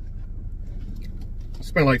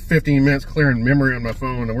 Spent like 15 minutes clearing memory on my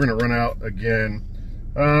phone, and we're going to run out again.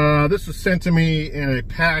 This was sent to me in a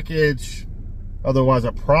package. Otherwise,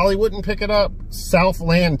 I probably wouldn't pick it up.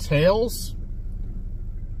 Southland Tales.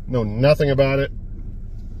 Know nothing about it.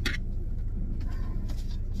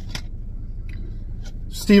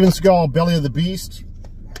 Steven Seagal, Belly of the Beast.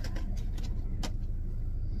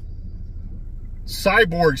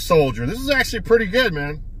 Cyborg Soldier. This is actually pretty good,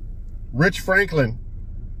 man. Rich Franklin,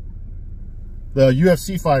 the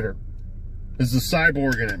UFC fighter, is the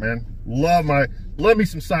cyborg in it, man. Love me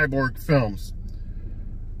some cyborg films.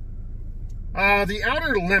 The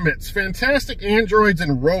Outer Limits, Fantastic Androids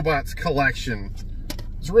and Robots collection. I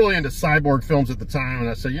was really into cyborg films at the time, and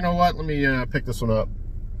I said, you know what? Let me pick this one up.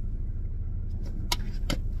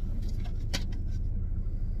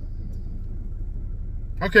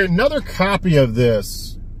 Okay, another copy of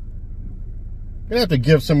this. I'm gonna have to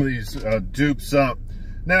give some of these dupes up.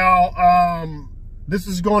 Now, this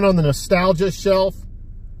is going on the nostalgia shelf.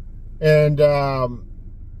 And,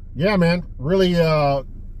 yeah, man, really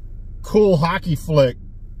cool hockey flick.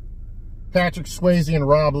 Patrick Swayze and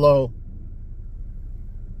Rob Lowe.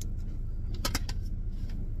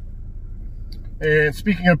 And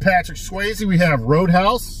speaking of Patrick Swayze, we have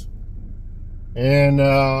Roadhouse. And,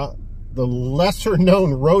 the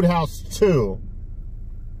lesser-known Roadhouse 2.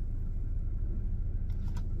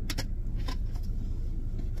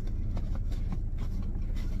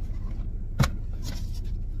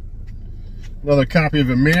 Another copy of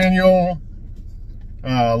Emmanuel.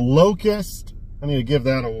 Locust. I need to give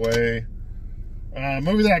that away.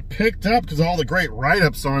 Movie that I picked up because of all the great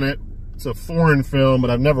write-ups on it. It's a foreign film, but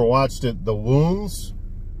I've never watched it. The Wounds.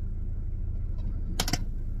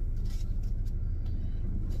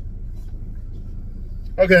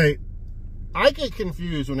 Okay, I get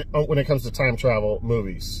confused when it comes to time travel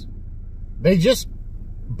movies. They just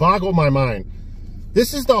boggle my mind.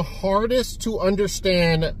 This is the hardest to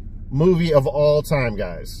understand movie of all time,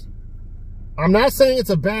 guys. I'm not saying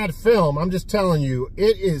it's a bad film. I'm just telling you,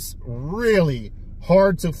 it is really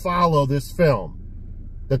hard to follow this film.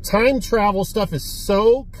 The time travel stuff is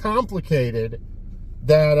so complicated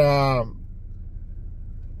that, I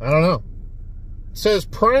don't know. It says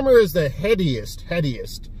Primer is the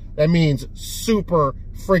headiest. That means super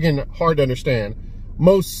friggin' hard to understand.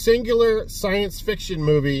 Most singular science fiction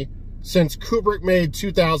movie since Kubrick made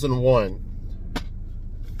 2001.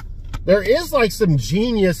 There is like some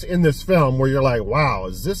genius in this film where you're like, wow,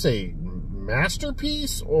 is this a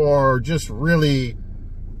masterpiece or just really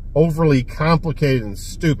overly complicated and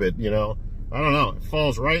stupid, you know? I don't know. It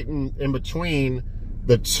falls right in between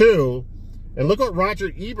the two. And look what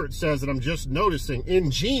Roger Ebert says that I'm just noticing.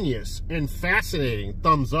 Ingenious and fascinating.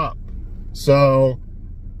 Thumbs up. So,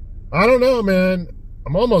 I don't know, man.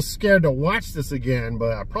 I'm almost scared to watch this again,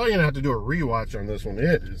 but I'm probably going to have to do a rewatch on this one.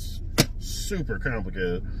 It is super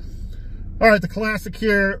complicated. All right, the classic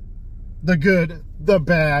here. The good, the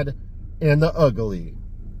bad, and the ugly.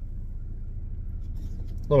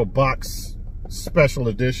 Little box special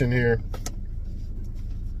edition here.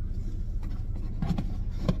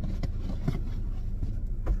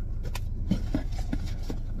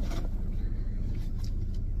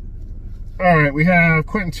 All right, we have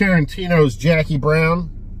Quentin Tarantino's Jackie Brown.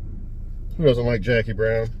 Who doesn't like Jackie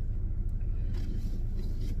Brown?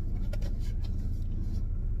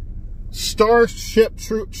 Starship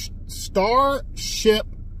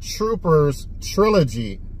Troopers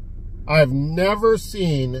trilogy. I've never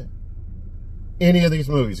seen any of these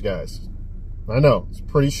movies, guys. I know, it's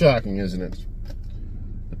pretty shocking, isn't it?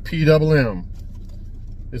 The PWM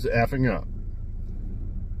is effing up.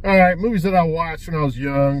 All right, movies that I watched when I was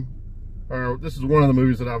young. This is one of the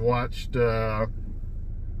movies that I've watched. I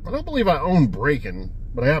don't believe I own Breakin',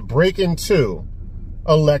 but I got Breakin' 2,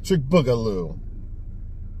 Electric Boogaloo.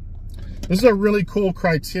 This is a really cool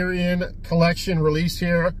Criterion Collection release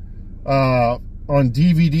here on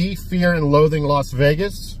DVD, Fear and Loathing Las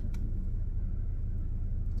Vegas.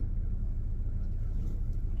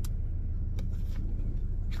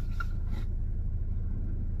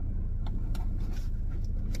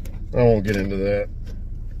 I won't get into that.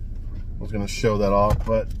 I was going to show that off,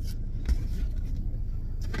 but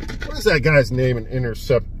what is that guy's name in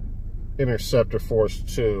Interceptor Force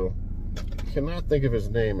 2? I cannot think of his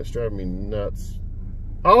name. It's driving me nuts.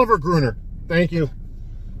 Oliver Gruner. Thank you.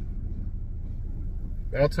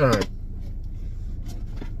 About time.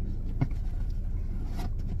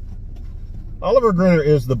 Oliver Gruner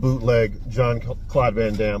is the bootleg Jean-Claude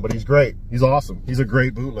Van Damme, but he's great. He's awesome. He's a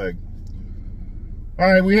great bootleg.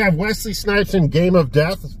 All right, we have Wesley Snipes in Game of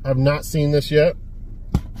Death. I've not seen this yet.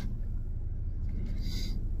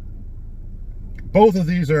 Both of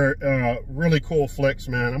these are really cool flicks,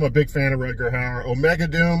 man. I'm a big fan of Rutger Hauer. Omega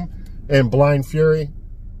Doom and Blind Fury.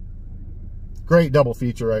 Great double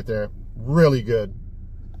feature right there. Really good.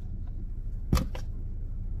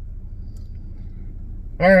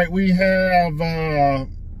 All right, we have a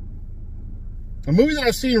movie that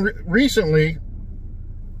I've seen recently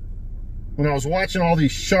when I was watching all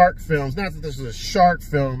these shark films. Not that this is a shark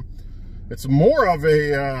film. It's more of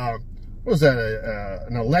a, what was that,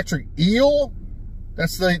 an electric eel?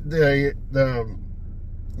 That's the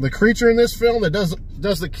creature in this film that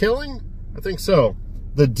does the killing? I think so.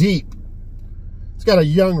 The Deep. It's got a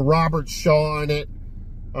young Robert Shaw in it.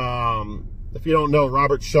 If you don't know,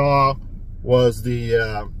 Robert Shaw was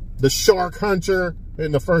the shark hunter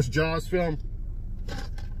in the first Jaws film.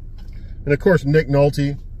 And of course, Nick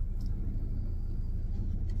Nolte.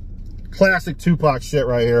 Classic Tupac shit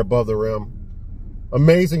right here above the rim.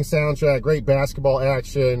 Amazing soundtrack, great basketball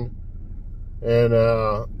action. And,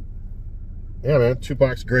 yeah, man,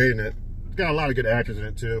 Tupac's great in it. It's got a lot of good actors in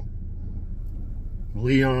it, too.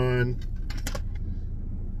 Leon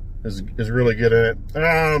is really good in it.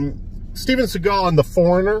 Steven Seagal in The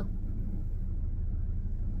Foreigner.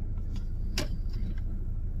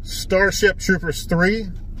 Starship Troopers 3.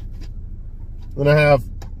 Then I have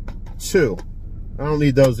 2. I don't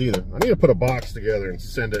need those either. I need to put a box together and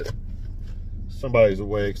send it somebody's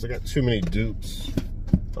way, because I got too many dupes,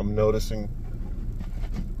 I'm noticing.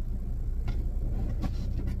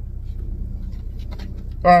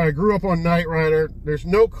 All right, I grew up on Knight Rider. There's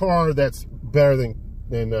no car that's better than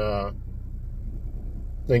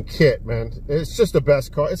Kit, man. It's just the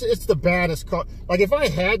best car. It's the baddest car. Like, if I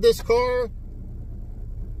had this car,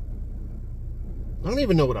 I don't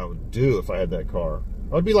even know what I would do if I had that car.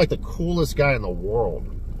 I would be like the coolest guy in the world.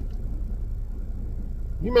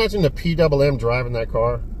 Can you imagine the PWM driving that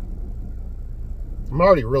car? I'm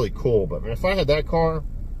already really cool, but man, if I had that car,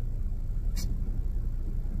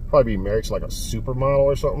 I'd probably be married to like a supermodel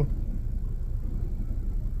or something.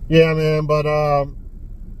 Yeah, man, but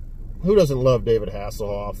who doesn't love David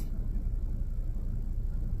Hasselhoff?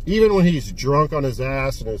 Even when he's drunk on his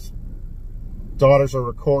ass and his daughters are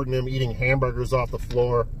recording him eating hamburgers off the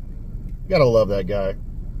floor. You gotta love that guy.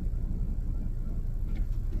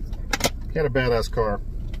 Got a badass car.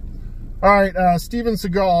 All right, Steven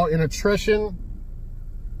Seagal in Attrition.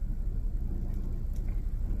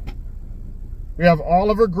 We have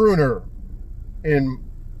Oliver Gruner in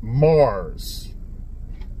Mars.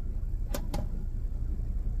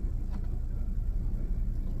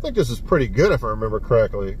 I think this is pretty good if I remember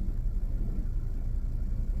correctly.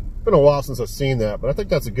 Been a while since I've seen that, but I think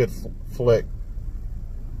that's a good flick.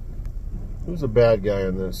 Who's the bad guy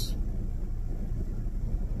in this?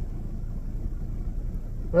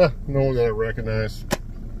 No one that I recognize.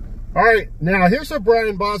 All right, now here's a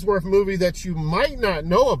Brian Bosworth movie that you might not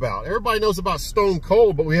know about. Everybody knows about Stone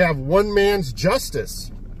Cold, but we have One Man's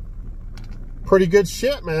Justice. Pretty good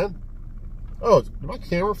shit, man. Oh, did my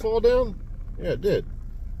camera fall down? Yeah, it did.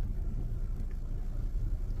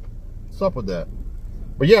 What's up with that?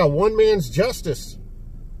 But yeah, One Man's Justice.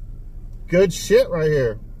 Good shit right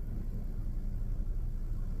here.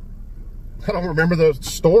 I don't remember the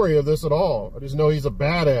story of this at all. I just know he's a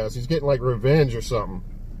badass. He's getting like revenge or something.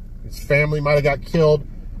 His family might have got killed.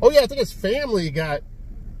 Oh yeah, I think his family got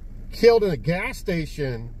killed in a gas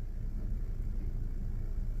station.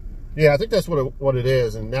 Yeah, I think that's what it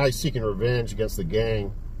is. And now he's seeking revenge against the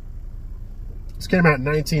gang. This came out in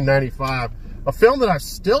 1995. A film that I've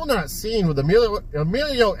still not seen with Emilio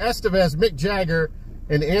Estevez, Mick Jagger,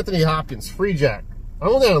 and Anthony Hopkins, Free Jack. I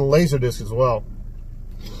own that on Laserdisc as well.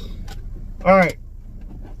 All right,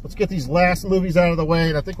 let's get these last movies out of the way,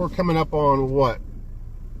 and I think we're coming up on what?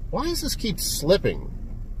 Why does this keep slipping?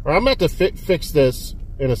 All right, I'm going to have to fix this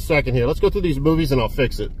in a second here. Let's go through these movies, and I'll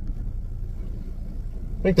fix it.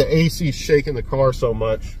 I think the AC's shaking the car so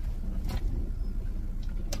much.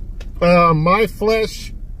 My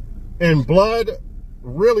Flesh and Blood,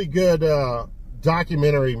 really good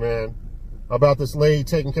documentary, man, about this lady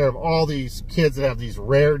taking care of all these kids that have these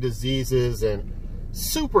rare diseases, and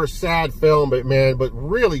super sad film, but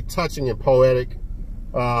really touching and poetic.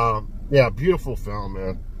 Yeah, beautiful film,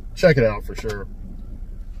 man. Check it out for sure.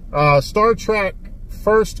 Star Trek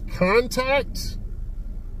First Contact.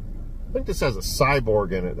 I think this has a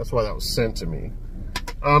cyborg in it. That's why that was sent to me.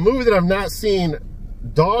 A movie that I've not seen,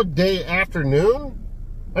 Dog Day Afternoon.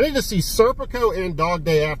 I need to see Serpico and Dog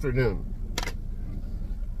Day Afternoon.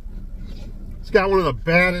 It's got one of the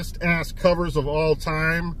baddest ass covers of all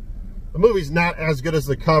time. The movie's not as good as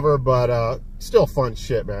the cover, but still fun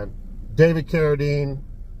shit, man. David Carradine.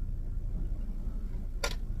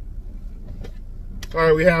 All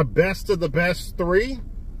right, we have Best of the Best 3.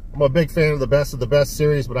 I'm a big fan of the Best of the Best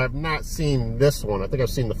series, but I've not seen this one. I think I've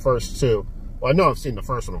seen the first two. Well, I know I've seen the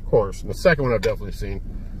first one, of course. And the second one I've definitely seen,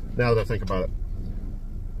 now that I think about it.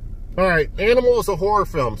 All right, Animal is a horror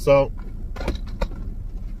film, so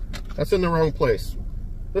that's in the wrong place.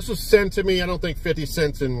 This was sent to me, I don't think 50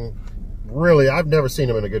 cents, and really, I've never seen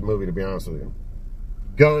him in a good movie, to be honest with you.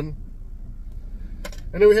 Gun.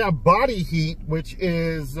 And then we have Body Heat, which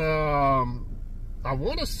is, I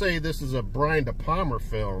want to say this is a Brian De Palma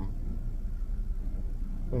film.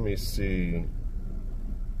 Let me see.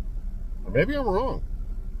 Or maybe I'm wrong.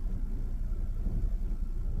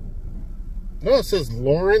 No, it says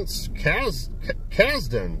Lawrence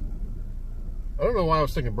Kasdan. I don't know why I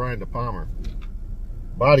was thinking Brian De Palma.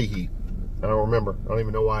 Body Heat. I don't remember. I don't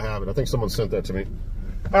even know why I have it. I think someone sent that to me.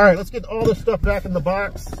 All right, let's get all this stuff back in the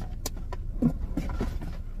box. And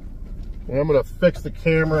I'm going to fix the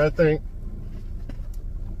camera, I think.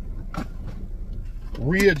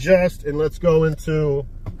 Readjust, and let's go into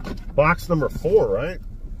box number 4, right?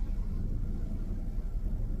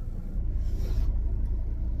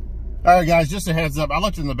 All right, guys, just a heads up. I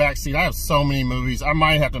looked in the back seat. I have so many movies. I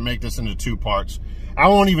might have to make this into 2 parts. I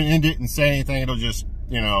won't even end it and say anything. It'll just,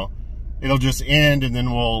 you know, it'll just end, and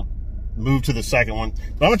then we'll move to the second one.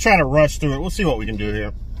 But I'm going to try to rush through it. We'll see what we can do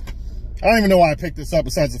here. I don't even know why I picked this up,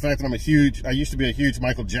 besides the fact that I used to be a huge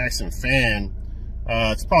Michael Jackson fan.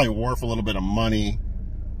 It's probably worth a little bit of money.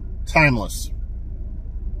 Timeless.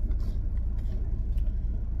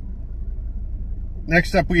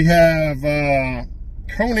 Next up, we have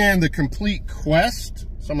Conan the Complete Quest.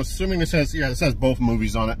 So I'm assuming this has, yeah, this has both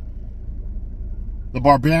movies on it. The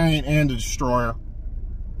Barbarian and the Destroyer.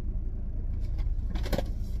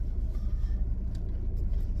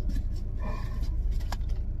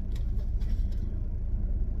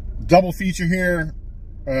 Double feature here.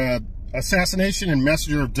 Assassination and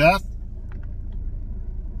Messenger of Death.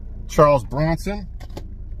 Charles Bronson.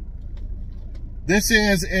 This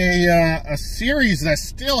is a series that I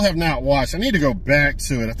still have not watched. I need to go back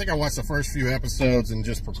to it. I think I watched the first few episodes and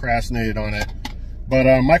just procrastinated on it.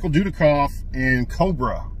 But Michael Dudikoff and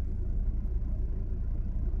Cobra.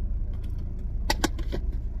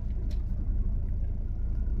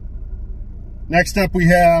 Next up, we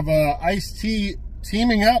have Ice-T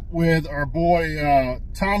teaming up with our boy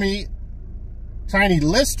Tiny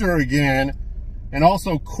Lister again, and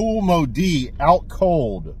also Kool Moe Dee, Out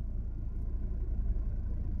Cold.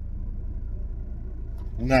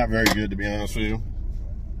 Not very good, to be honest with you.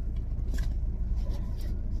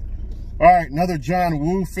 All right, another John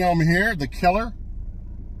Woo film here, The Killer.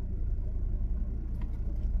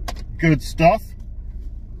 good stuff.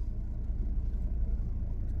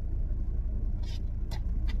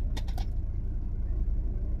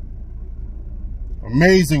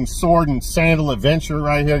 Amazing sword and sandal adventure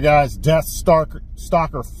right here, guys. Death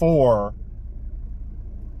Stalker 4.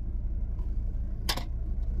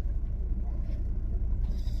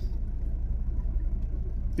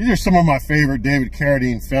 These are some of my favorite David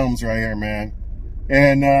Carradine films right here, man.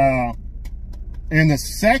 And in the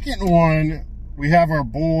second one, we have our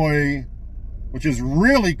boy, which is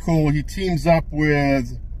really cool. He teams up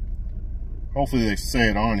with, hopefully they say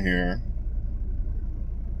it on here.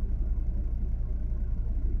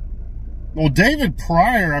 Well, David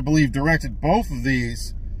Pryor, I believe, directed both of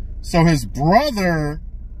these. So his brother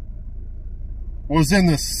was in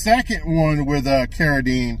the second one with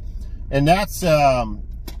Carradine. And that's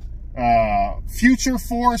Future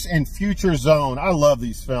Force and Future Zone. I love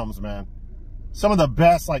these films, man. Some of the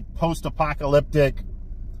best, like, post-apocalyptic,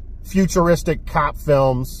 futuristic cop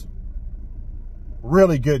films.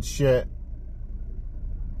 Really good shit.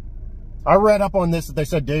 I read up on this that they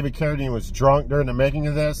said David Carradine was drunk during the making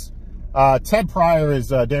of this. Ted Pryor is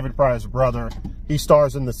David Pryor's brother. He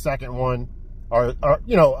stars in the second one, or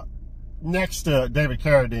you know, next to David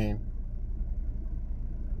Carradine.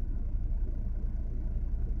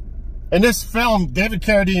 In this film, David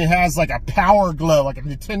Carradine has like a power glove, like a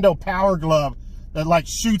Nintendo power glove that like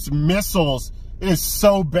shoots missiles. It is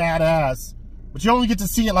so badass. But you only get to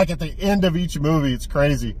see it like at the end of each movie. It's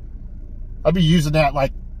crazy. I'd be using that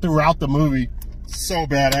like throughout the movie. So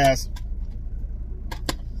badass.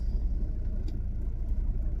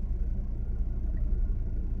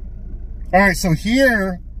 All right, so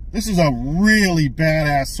here, this is a really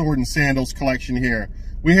badass sword and sandals collection here.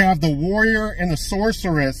 We have the Warrior and the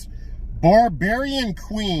Sorceress, Barbarian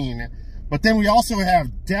Queen, but then we also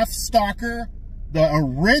have Death Stalker, the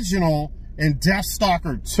original, and Death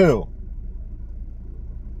Stalker 2.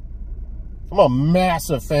 I'm a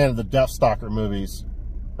massive fan of the Death Stalker movies.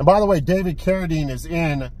 And by the way, David Carradine is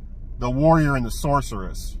in the Warrior and the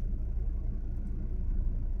Sorceress.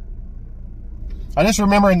 I just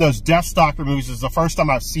remember in those Death Stalker movies is the first time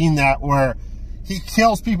I've seen that, where he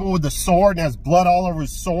kills people with the sword and has blood all over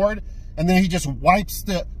his sword, and then he just wipes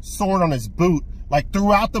the sword on his boot. Like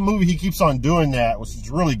throughout the movie, he keeps on doing that, which is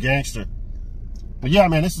really gangster. But yeah,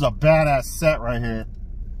 man, this is a badass set right here.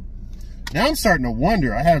 Now I'm starting to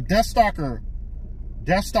wonder. I have Death Stalker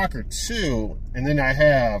 2, and then I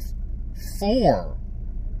have 4.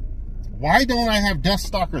 Why don't I have Death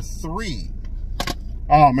Stalker 3?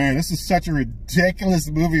 Oh man, this is such a ridiculous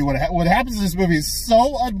movie. What happens in this movie is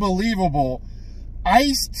so unbelievable.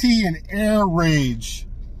 Ice-T and Air Rage.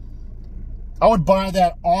 I would buy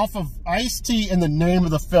that off of Ice-T in the name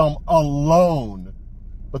of the film alone.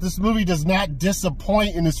 But this movie does not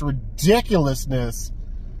disappoint in its ridiculousness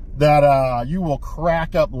that you will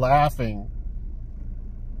crack up laughing.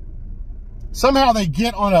 Somehow they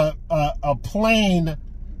get on a plane.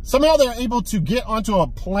 Somehow they're able to get onto a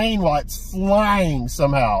plane while it's flying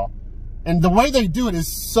somehow. And the way they do it is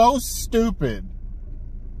so stupid.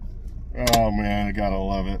 Oh man, I gotta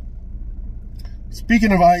love it.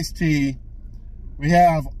 Speaking of Ice-T, we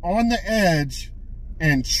have On the Edge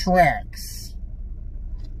and Tracks.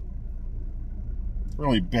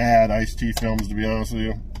 Really bad Ice-T films, to be honest with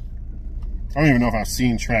you. I don't even know if I've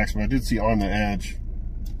seen Tracks, but I did see On the Edge.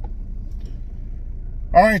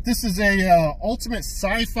 All right, this is a Ultimate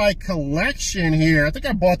Sci-Fi collection here. I think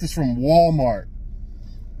I bought this from Walmart.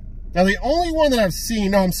 Now, the only one that I've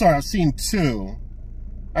seen, no, I'm sorry, I've seen 2.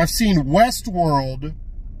 I've seen Westworld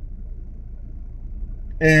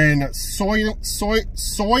and Soylent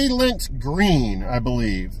Green, I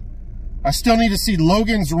believe. I still need to see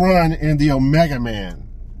Logan's Run and the Omega Man.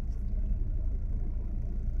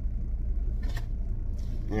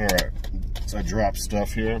 All right, so I dropped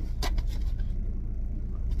stuff here.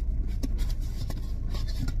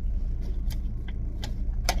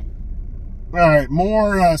 All right,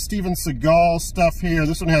 more Steven Seagal stuff here.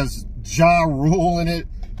 This one has Ja Rule in it,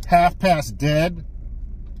 Half Past Dead.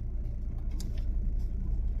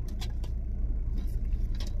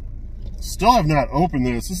 Still have not opened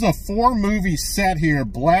this. This is a 4-movie set here,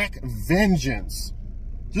 Black Vengeance.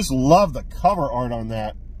 Just love the cover art on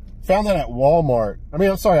that. Found that at Walmart.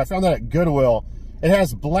 I found that at Goodwill. It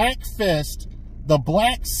has Black Fist, the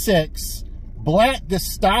Black Six, Black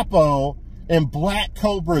Gestapo, and Black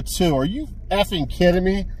Cobra 2. Are you effing kidding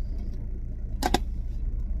me?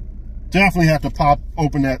 Definitely have to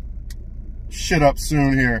open that shit up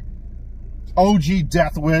soon here. OG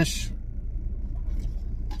Death Wish.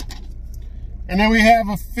 And then we have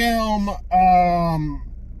a film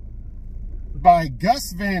by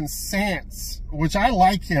Gus Van Sant, which I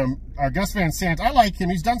like him. Gus Van Sant, I like him.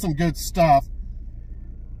 He's done some good stuff.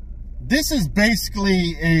 This is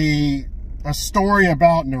basically a story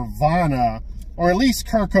about Nirvana, or at least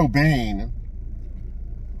Kurt Cobain.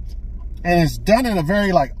 And it's done in a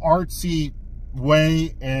very, like, artsy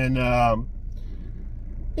way. And,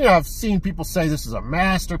 you know, I've seen people say this is a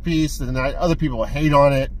masterpiece, and other people hate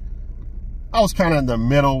on it. I was kind of in the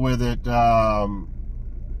middle with it.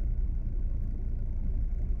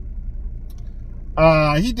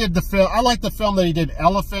 He did the film. I like the film that he did,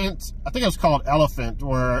 Elephant. I think it was called Elephant,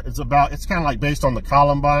 where it's kind of like based on the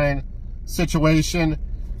Columbine situation.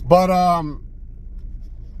 But,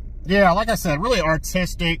 yeah, like I said, really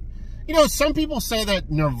artistic. You know, some people say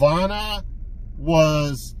that Nirvana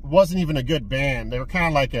wasn't even a good band. They were kind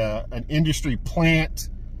of like an industry plant.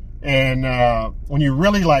 And when you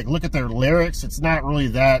really, like, look at their lyrics, it's not really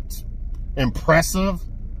that impressive.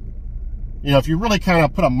 You know, if you really kind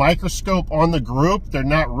of put a microscope on the group, they're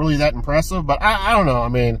not really that impressive. But I don't know. I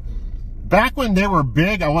mean, back when they were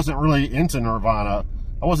big, I wasn't really into Nirvana.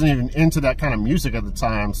 I wasn't even into that kind of music at the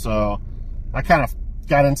time. So I kind of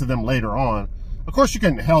got into them later on. Of course, you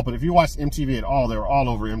couldn't help it. If you watched MTV at all, they were all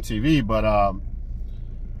over MTV. But I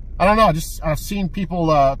don't know. I've seen people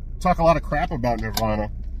talk a lot of crap about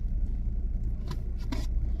Nirvana.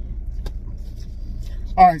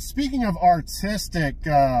 All right, speaking of artistic,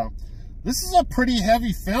 this is a pretty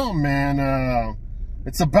heavy film, man.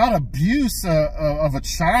 It's about abuse of a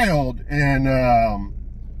child, and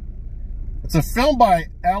it's a film by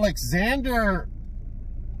Alexander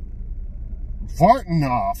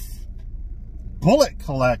Vartanov, Bullet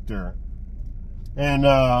Collector. And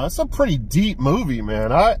it's a pretty deep movie,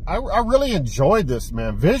 man. I really enjoyed this,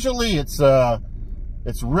 man. Visually, it's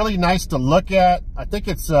really nice to look at. I think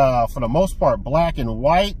it's, for the most part, black and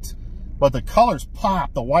white, but the colors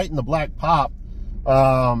pop. The white and the black pop.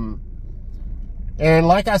 And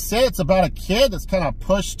like I said, it's about a kid that's kind of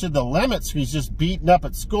pushed to the limits. He's just beaten up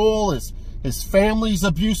at school. His family's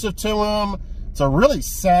abusive to him. It's a really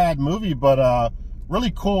sad movie, but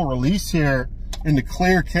really cool release here in the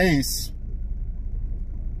clear case.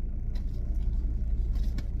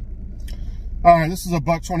 All right, this is a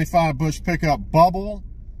 $1.25 Bush pickup, Bubble.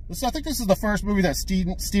 I think this is the first movie that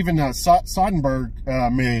Steven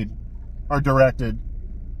Soderbergh made or directed.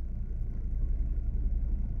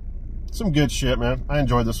 Some good shit, man. I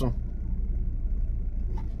enjoyed this one.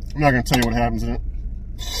 I'm not going to tell you what happens in it.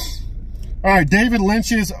 All right, David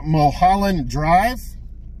Lynch's Mulholland Drive.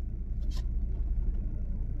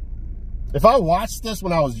 If I watched this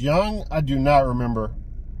when I was young, I do not remember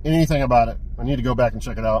anything about it. I need to go back and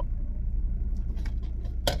check it out.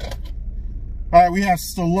 All right, we have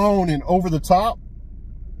Stallone in Over the Top.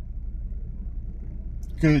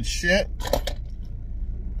 Good shit.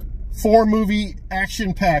 4-movie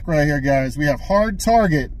action pack right here, guys. We have Hard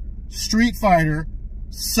Target, Street Fighter,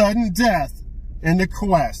 Sudden Death, and The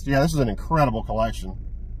Quest. Yeah, this is an incredible collection.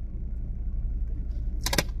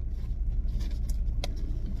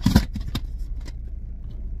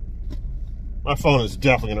 My phone is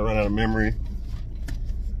definitely going to run out of memory.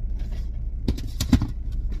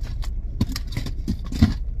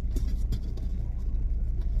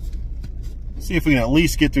 See if we can at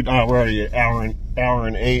least get through. Oh, we're already at hour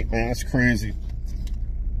and 8, man. That's crazy.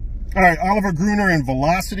 All right, Oliver Gruner and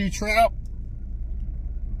Velocity Trap.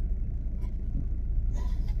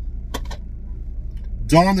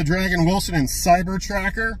 Dawn the Dragon Wilson and Cyber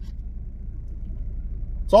Tracker.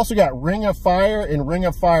 It's also got Ring of Fire and Ring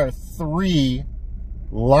of Fire 3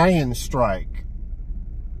 Lion Strike.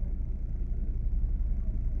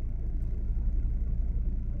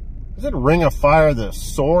 Is it Ring of Fire, the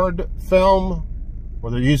sword film,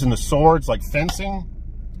 where they're using the swords like fencing?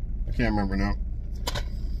 I can't remember now.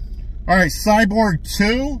 All right, Cyborg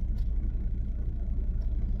 2.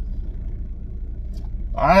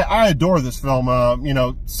 I adore this film. You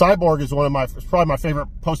know, Cyborg is it's probably my favorite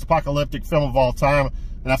post-apocalyptic film of all time,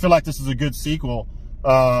 and I feel like this is a good sequel.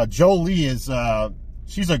 Jolie is,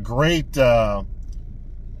 she's a great,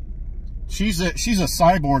 she's a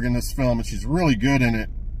cyborg in this film, and she's really good in it.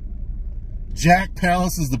 Jack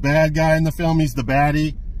Palance is the bad guy in the film. He's the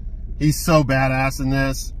baddie. He's so badass in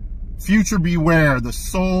this. Future Beware. The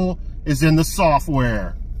soul is in the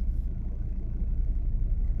software.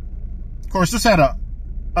 Of course, this had a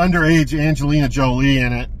underage Angelina Jolie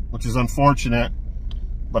in it, which is unfortunate.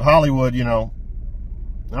 But Hollywood, you know,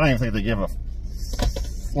 I don't even think they give a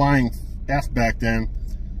flying F back then.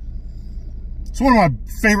 It's one of my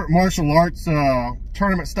favorite martial arts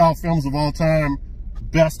tournament-style films of all time.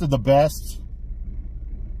 Best of the best.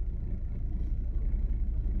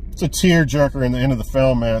 It's a tear-jerker in the end of the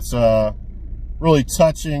film, man. It's really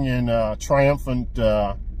touching and triumphant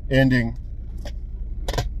ending.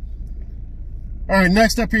 All right,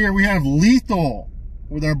 next up here we have Lethal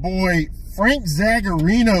with our boy Frank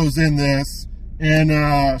Zagarino's in this,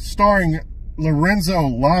 and starring Lorenzo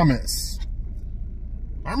Lamas.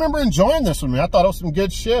 I remember enjoying this one, man. I thought it was some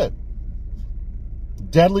good shit.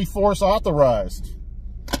 Deadly Force Authorized.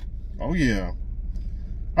 Oh, yeah.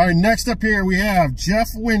 All right, next up here we have Jeff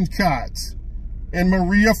Wincott and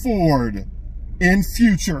Maria Ford in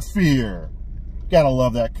Future Fear. Gotta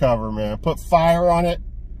love that cover, man. Put fire on it,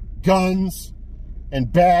 guns, and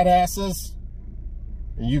badasses,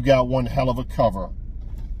 and you got one hell of a cover.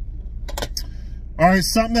 All right,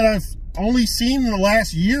 something that I've only seen in the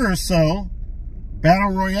last year or so,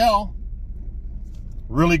 Battle Royale.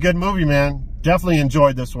 Really good movie, man. Definitely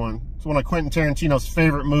enjoyed this one. It's one of Quentin Tarantino's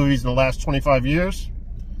favorite movies in the last 25 years.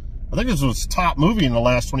 I think this was his top movie in the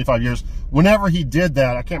last 25 years. Whenever he did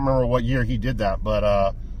that, I can't remember what year he did that,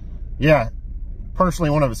 but yeah, personally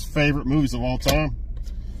one of his favorite movies of all time.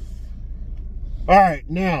 All right,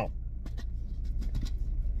 now,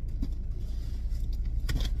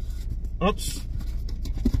 oops,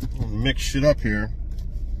 I'll mix shit up here.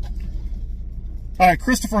 All right,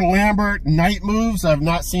 Christopher Lambert, Night Moves. I've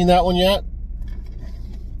not seen that one yet.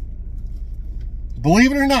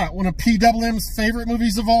 Believe it or not, one of PWM's favorite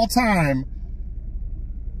movies of all time.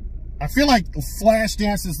 I feel like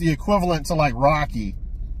Flashdance is the equivalent to like Rocky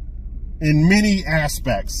in many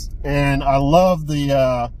aspects, and I love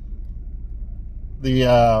the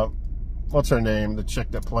what's her name? The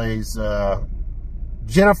chick that plays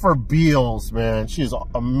Jennifer Beals, man. She is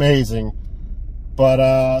amazing. But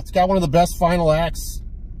it's got one of the best final acts.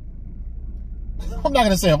 I'm not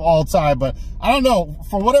going to say of all time, but I don't know.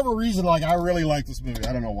 For whatever reason, like, I really like this movie.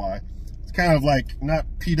 I don't know why. It's kind of like not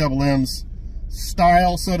PWM's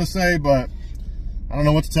style, so to say, but I don't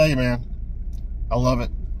know what to tell you, man. I love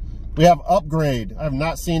it. We have Upgrade. I have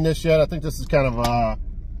not seen this yet. I think this is kind of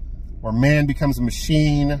where man becomes a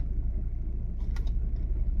machine.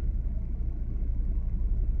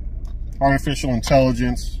 Artificial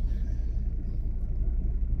intelligence.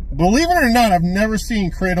 Believe it or not, I've never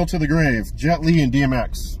seen Cradle to the Grave. Jet Li and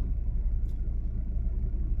DMX.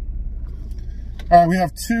 All right, we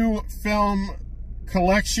have two film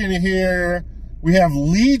collection here. We have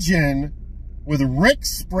Legion with Rick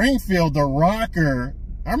Springfield, the rocker.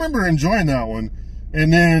 I remember enjoying that one.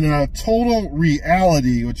 And then Total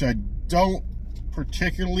Reality, which I don't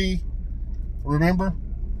particularly remember.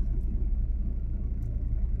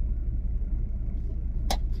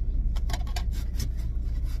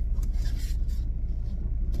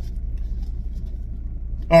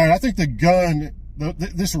 All right, I think the gun,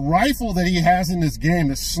 this rifle that he has in this game,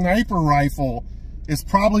 the sniper rifle, is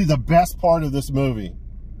probably the best part of this movie.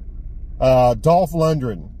 Dolph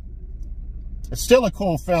Lundgren. It's still a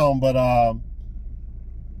cool film, but,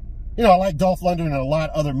 you know, I like Dolph Lundgren in a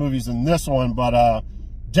lot of other movies than this one, but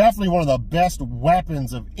definitely one of the best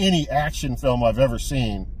weapons of any action film I've ever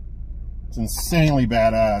seen. It's insanely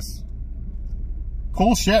badass.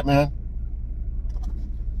 Cool shit, man.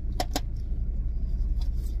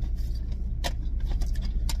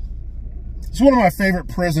 It's one of my favorite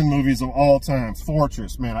prison movies of all time,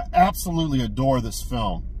 Fortress, man. I absolutely adore this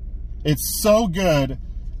film. It's so good,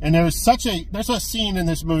 and there's a scene in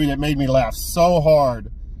this movie that made me laugh so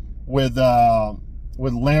hard with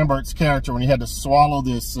Lambert's character when he had to swallow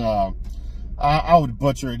this. I would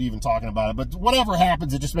butcher it even talking about it, but whatever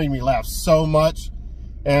happens, it just made me laugh so much,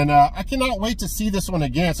 and I cannot wait to see this one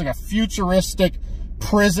again. It's like a futuristic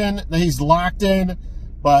prison that he's locked in,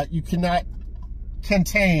 but you cannot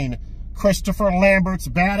contain Christopher Lambert's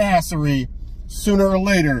badassery. Sooner or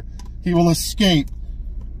later, he will escape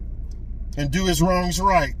and do his wrongs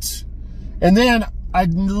right. And then I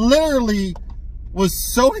literally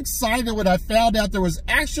was so excited when I found out there was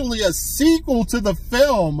actually a sequel to the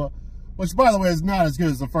film, which, by the way, is not as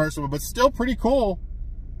good as the first one, but still pretty cool.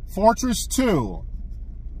 Fortress 2.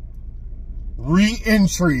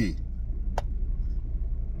 Re-entry.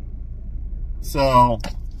 So,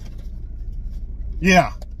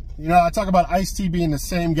 yeah. You know, I talk about Ice-T being the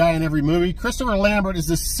same guy in every movie. Christopher Lambert is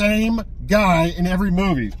the same guy in every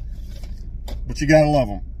movie. But you gotta love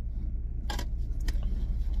him.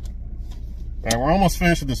 All right, we're almost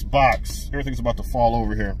finished with this box. Everything's about to fall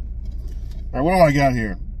over here. All right, what do I got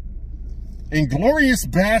here?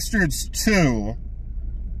 Inglourious Bastards 2,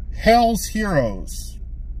 Hell's Heroes.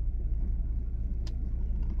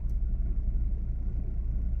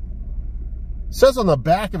 It says on the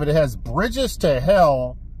back of it, it has Bridges to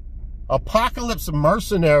Hell, Apocalypse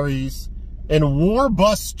Mercenaries, and War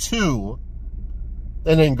Bus 2,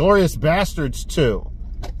 and Inglourious Bastards 2.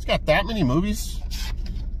 It's got that many movies?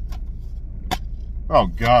 Oh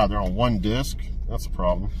God, they're on one disc. That's a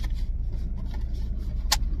problem.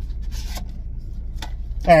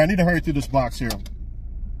 All right, I need to hurry through this box here.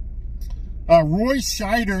 Roy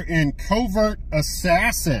Scheider in Covert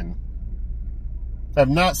Assassin. I've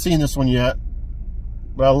not seen this one yet,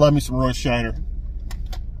 but I love me some Roy Scheider.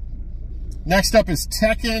 Next up is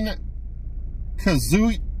Tekken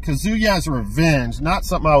Kazuya's Revenge. Not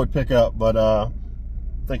something I would pick up, but I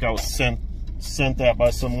think I was sent that by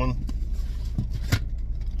someone.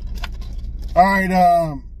 All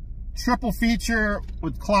right, triple feature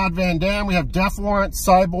with Claude Van Damme. We have Death Warrant,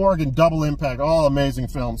 Cyborg, and Double Impact. All amazing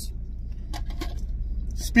films.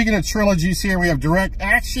 Speaking of trilogies here, we have Direct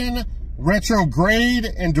Action, Retrograde,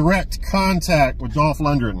 and Direct Contact with Dolph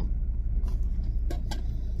Lundgren.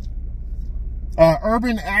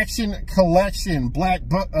 Urban Action Collection, Black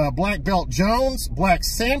Belt Jones, Black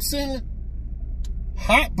Samson,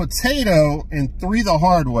 Hot Potato, and Three the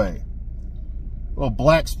Hard Way. A little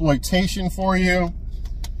blaxploitation for you.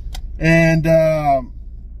 And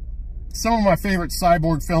some of my favorite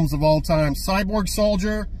Cyborg films of all time, Cyborg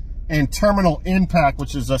Soldier and Terminal Impact,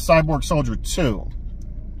 which is a Cyborg Soldier 2.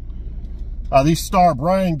 These star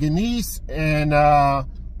Brian Ganese, and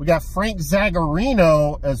we got Frank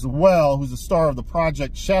Zagarino as well, who's the star of the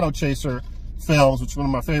Project Shadow Chaser films, which is one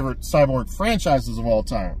of my favorite Cyborg franchises of all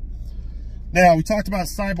time. Now, we talked about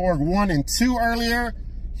Cyborg 1 and 2 earlier.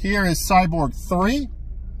 Here is Cyborg 3.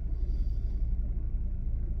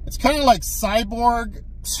 It's kind of like Cyborg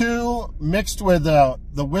 2 mixed with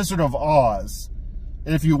The Wizard of Oz.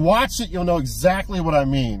 And if you watch it, you'll know exactly what I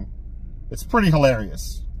mean. It's pretty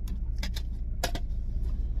hilarious.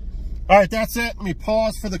 All right, that's it. Let me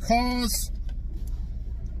pause for the cause.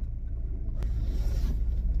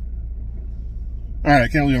 All right, I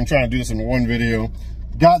can't believe I'm trying to do this in one video.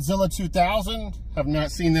 Godzilla 2000. Have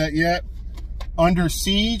not seen that yet. Under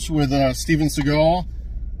Siege with Steven Seagal.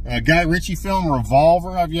 Guy Ritchie film,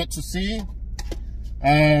 Revolver, I've yet to see.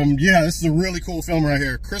 Yeah, this is a really cool film right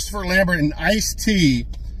here. Christopher Lambert and Ice-T.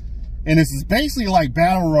 And this is basically like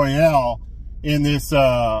Battle Royale in this,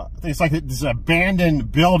 I think it's like this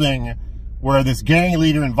abandoned building where this gang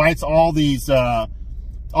leader invites all these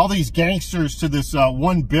gangsters to this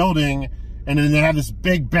one building, and then they have this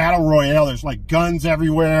big Battle Royale. There's like guns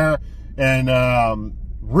everywhere, and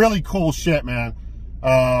really cool shit, man.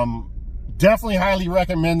 Definitely highly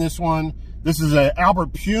recommend this one. This is an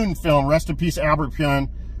Albert Pyun film. Rest in peace, Albert Pyun.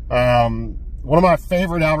 One of my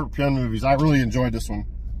favorite Albert Pyun movies. I really enjoyed this one.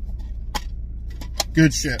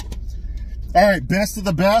 Good shit. All right, best of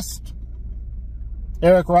the best.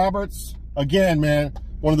 Eric Roberts. Again, man,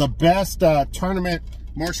 one of the best tournament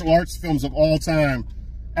martial arts films of all time.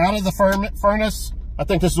 Out of the Furnace. I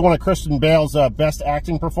think this is one of Christian Bale's best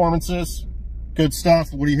acting performances. Good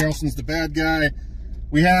stuff. Woody Harrelson's the bad guy.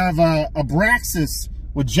 We have Abraxas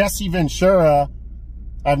with Jesse Ventura.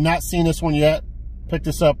 I've not seen this one yet. Picked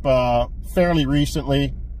this up fairly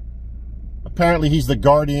recently. Apparently he's the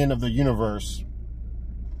guardian of the universe.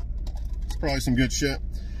 It's probably some good shit.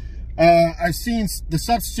 I've seen The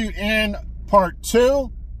Substitute and Part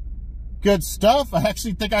 2. Good stuff. I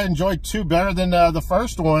actually think I enjoyed 2 better than the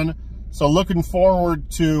first one. So looking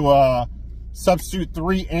forward to Substitute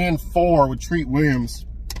 3 and 4 with Treat Williams.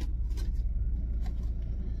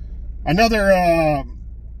 Another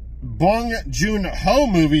Bong Joon-ho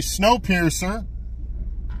movie, Snowpiercer.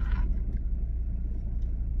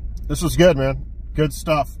 This was good, man. Good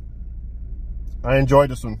stuff. I enjoyed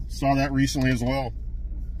this one. Saw that recently as well.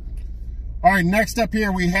 All right, next up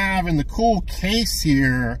here we have in the cool case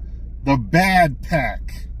here, The Bad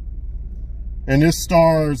Pack. And this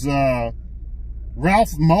stars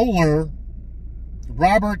Ralph Moeller,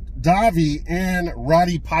 Robert Davi, and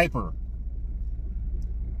Roddy Piper.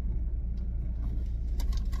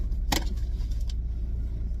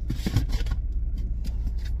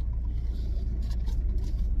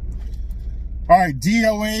 All right,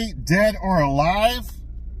 DOA, Dead or Alive.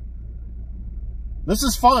 This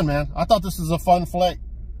is fun, man. I thought this was a fun flick.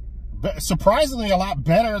 Surprisingly, a lot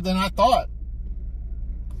better than I thought.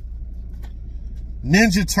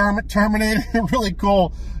 Ninja Terminator, really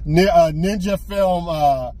cool ninja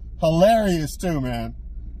film. Hilarious too, man.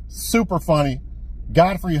 Super funny.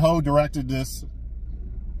 Godfrey Ho directed this.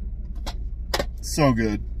 So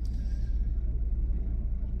good.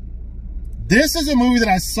 This is a movie that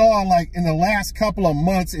I saw like in the last couple of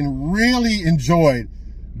months and really enjoyed.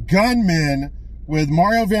 Gunmen with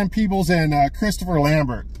Mario Van Peebles and Christopher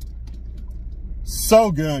Lambert.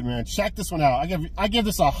 So good, man. Check this one out. I give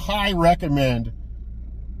this a high recommend.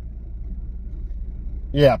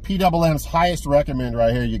 Yeah, PWM's highest recommend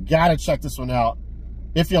right here. You gotta check this one out.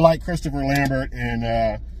 If you like Christopher Lambert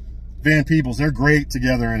and Van Peebles, they're great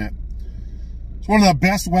together in it. It's one of the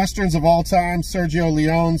best Westerns of all time, Sergio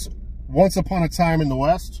Leone's Once Upon a Time in the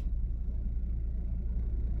West.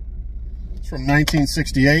 It's from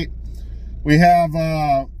 1968. We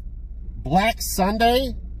have Black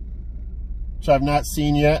Sunday, which I've not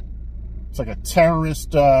seen yet. It's like a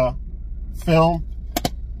terrorist film.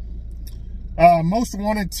 Most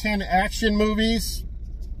Wanted 10 action movies.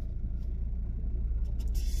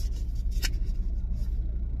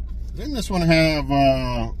 Didn't this one have,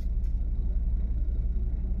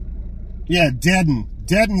 yeah, Deaden.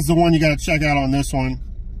 Deaden's the one you got to check out on this one.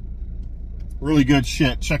 Really good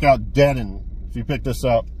shit. Check out Deaden if you pick this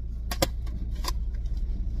up.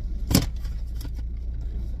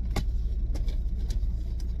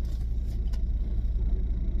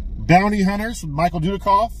 Bounty Hunters with Michael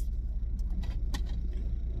Dudikoff.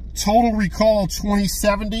 Total Recall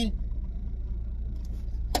 2070.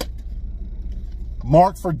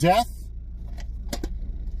 Marked for Death.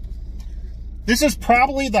 This is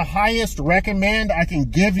probably the highest recommend I can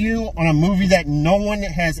give you on a movie that no one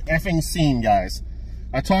has effing seen, guys.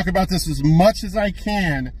 I talk about this as much as I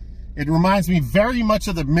can. It reminds me very much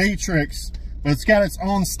of The Matrix, but it's got its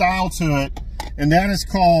own style to it, and that is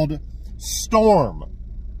called Storm.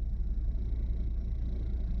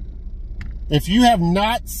 If you have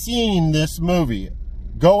not seen this movie,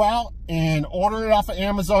 go out and order it off of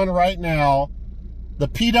Amazon right now. The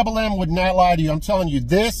PWM would not lie to you. I'm telling you,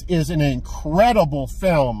 this is an incredible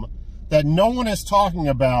film that no one is talking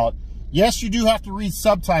about. Yes, you do have to read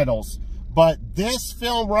subtitles, but this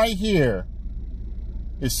film right here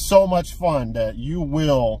is so much fun that you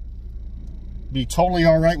will be totally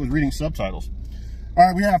all right with reading subtitles. All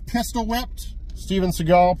right, we have Pistol Whipped. Steven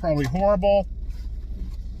Seagal, probably horrible.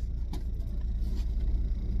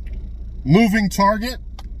 Moving Target.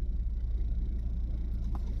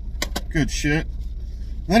 Good shit.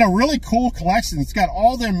 Then a really cool collection. It's got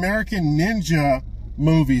all the American Ninja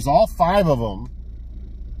movies, all 5 of them,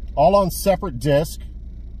 all on separate disc,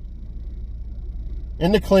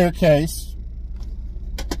 in the clear case.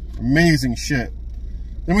 Amazing shit.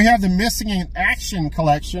 Then we have the Missing in Action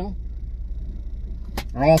collection.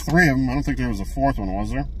 Or all 3 of them. I don't think there was a 4th one,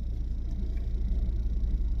 was there?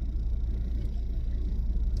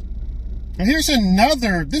 And here's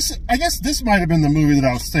another. I guess this might have been the movie that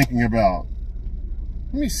I was thinking about.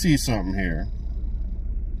 Let me see something here.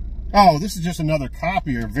 Oh, this is just another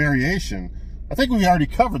copy or variation. I think we already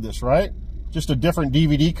covered this, right? Just a different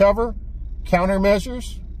DVD cover.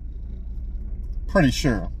 Countermeasures. Pretty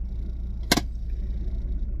sure.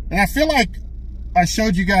 And I feel like I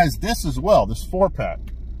showed you guys this as well, this 4-pack.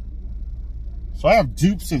 So I have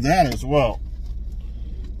dupes of that as well.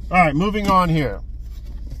 All right, moving on here.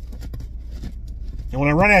 And when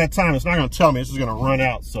I run out of time, it's not going to tell me. This is going to run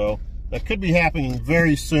out, so that could be happening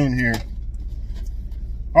very soon here.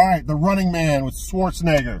 All right, The Running Man with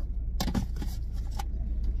Schwarzenegger.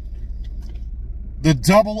 The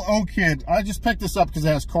Double O Kid. I just picked this up because it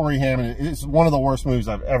has Corey Haim in it. It's one of the worst movies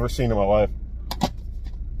I've ever seen in my life.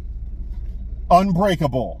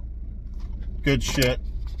 Unbreakable. Good shit.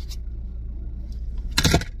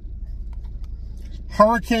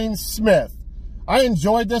 Hurricane Smith. I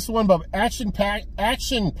enjoyed this one, but Action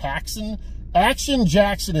Jackson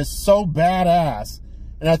is so badass,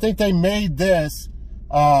 and I think they made this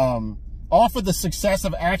off of the success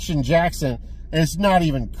of Action Jackson, and it's not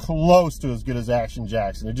even close to as good as Action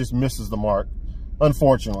Jackson. It just misses the mark,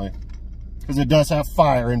 unfortunately, because it does have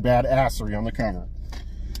fire and badassery on the cover.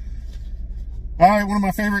 All right, one of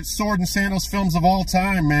my favorite sword and sandals films of all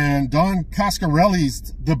time, man. Don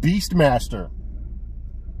Coscarelli's The Beastmaster.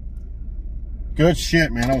 Good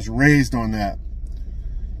shit, man. I was raised on that.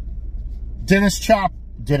 Dennis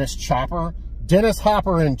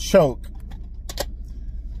Hopper and Choke.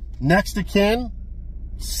 Next of Kin.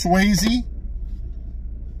 Swayze.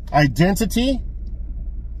 Identity.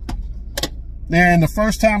 And the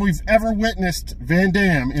first time we've ever witnessed Van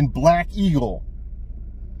Damme in Black Eagle.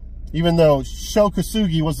 Even though Sho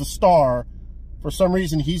Kosugi was the star, for some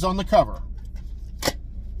reason he's on the cover.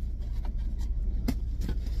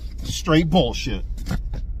 Straight bullshit.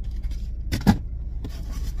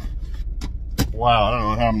 Wow, I don't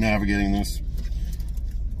know how I'm navigating this.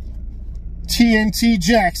 TNT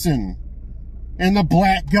Jackson and the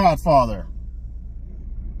Black Godfather.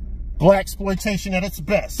 Blaxploitation at its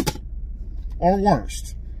best. Or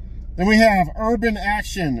worst. Then we have Urban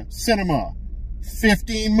Action Cinema.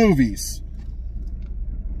 15 movies.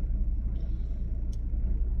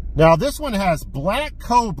 Now this one has Black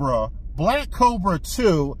Cobra, Black Cobra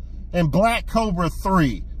 2, and Black Cobra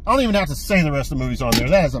 3. I don't even have to say the rest of the movies on there.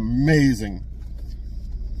 That is amazing.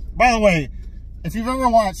 By the way, if you've ever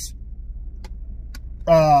watched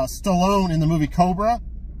Stallone in the movie Cobra,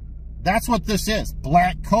 that's what this is.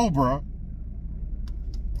 Black Cobra.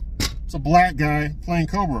 It's a black guy playing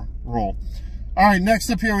Cobra role. All right,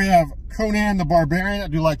 next up here we have Conan the Barbarian. I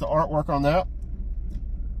do like the artwork on that.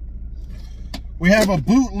 We have a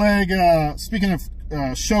bootleg, speaking of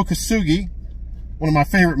Sho Kosugi, one of my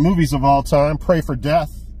favorite movies of all time, Pray for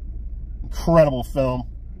Death. Incredible film.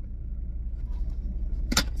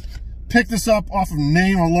 Picked this up off of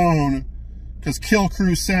name alone because Kill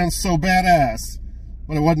Crew sounds so badass,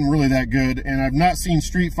 but it wasn't really that good. And I've not seen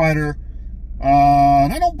Street Fighter,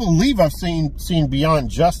 and I don't believe I've seen Beyond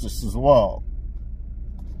Justice as well.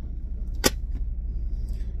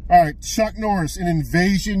 All right, Chuck Norris in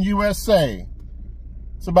Invasion USA.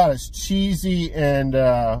 It's about as cheesy and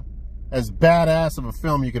as badass of a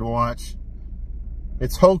film you could watch.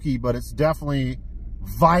 It's hokey, but it's definitely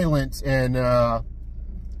violent, and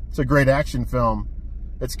it's a great action film.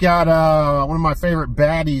 It's got one of my favorite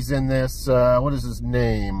baddies in this. What is his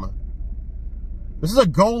name? This is a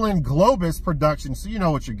Golden Globus production, so you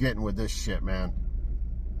know what you're getting with this shit, man.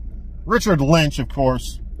 Richard Lynch, of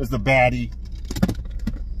course, is the baddie.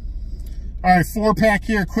 All right, 4-pack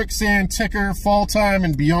here, Quicksand, Ticker, Fall Time,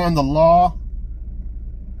 and Beyond the Law.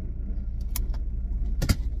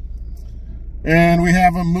 And we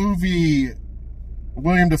have a movie.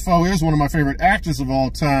 William Dafoe is one of my favorite actors of all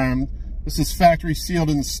time. This is factory sealed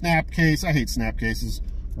in the snap case. I hate snap cases.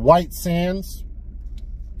 White Sands.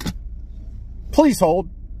 Please hold.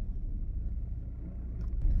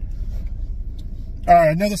 All right,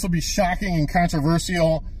 I know this will be shocking and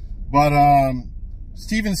controversial, but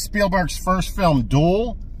Steven Spielberg's first film,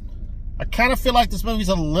 Duel, I kind of feel like this movie's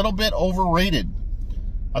a little bit overrated.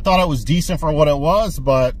 I thought it was decent for what it was,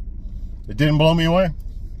 but it didn't blow me away.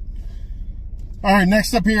 All right,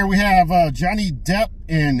 next up here we have Johnny Depp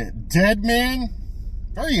in Dead Man.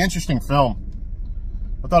 Very interesting film.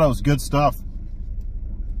 I thought it was good stuff.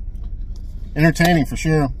 Entertaining for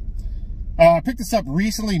sure. I picked this up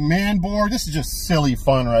recently, Man Board. This is just silly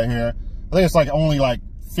fun right here. I think it's like only like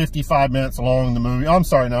 55 minutes long, the movie. I'm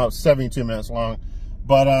sorry, no, it's 72 minutes long.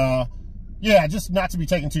 But yeah, just not to be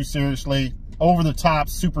taken too seriously. Over the top,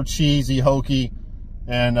 super cheesy, hokey,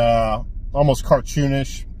 and almost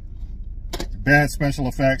cartoonish. Bad special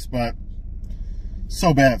effects, but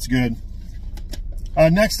so bad it's good.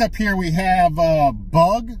 Next up here we have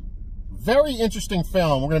Bug. Very interesting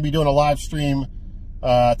film. We're going to be doing a live stream.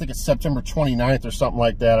 I think it's September 29th or something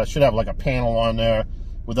like that. I should have like a panel on there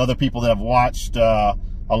with other people that have watched a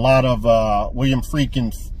lot of William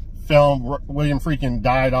Friedkin film. William Friedkin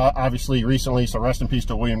died obviously recently, so rest in peace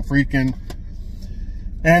to William Friedkin.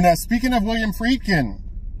 And speaking of William Friedkin,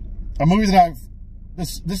 a movie that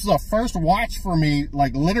this is a first watch for me,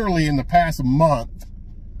 like literally in the past month,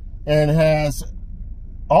 and has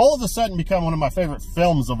all of a sudden become one of my favorite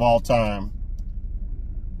films of all time.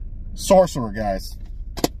 Sorcerer, guys.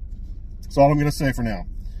 That's all I'm going to say for now.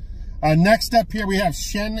 Next up here we have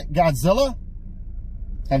Shin Godzilla.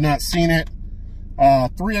 Have not seen it.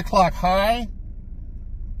 3 O'Clock High.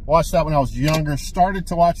 Watched that when I was younger. Started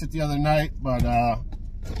to watch it the other night, but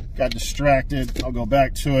got distracted. I'll go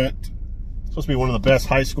back to it. It's supposed to be one of the best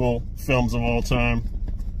high school films of all time.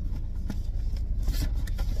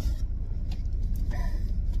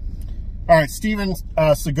 All right, Steven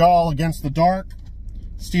Seagal Against the Dark.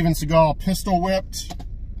 Steven Seagal pistol whipped.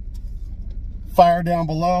 Fire Down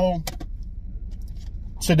Below.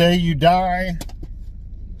 Today You Die.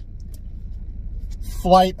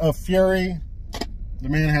 Flight of Fury. The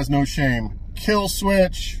Man Has No Shame. Kill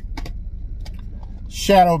Switch.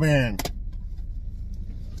 Shadow Band.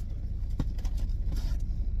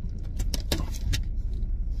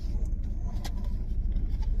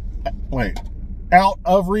 Wait. Out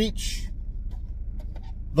of Reach.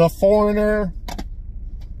 The Foreigner.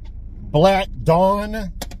 Black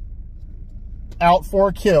Dawn. Out for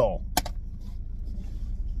a Kill.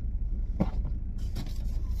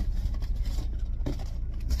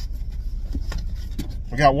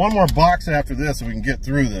 We got one more box after this if we can get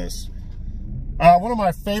through this. One of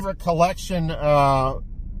my favorite collection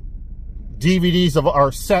DVDs of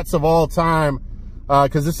our sets of all time,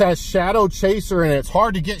 because this has Shadow Chaser in it. It's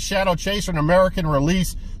hard to get Shadow Chaser in American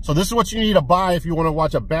release, so this is what you need to buy if you want to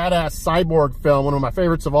watch a badass cyborg film, one of my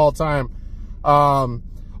favorites of all time.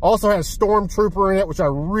 Also has Stormtrooper in it, which I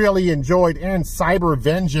really enjoyed, and Cyber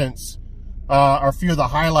Vengeance are a few of the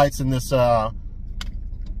highlights in this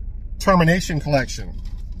Termination collection.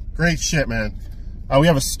 Great shit, man. We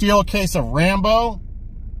have a steel case of Rambo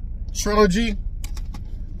trilogy.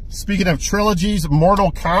 Speaking of trilogies,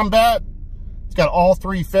 Mortal Kombat. It's got all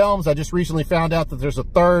 3 films. I just recently found out that there's a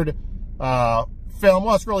 3rd film.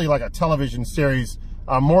 Well, it's really like a television series,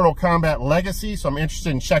 Mortal Kombat Legacy. So I'm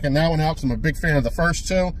interested in checking that one out because I'm a big fan of the first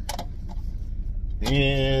 2.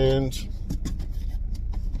 And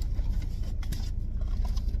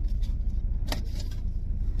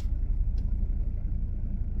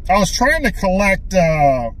I was trying to collect,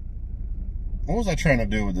 what was I trying to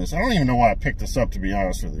do with this? I don't even know why I picked this up, to be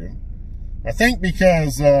honest with you. I think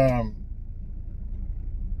because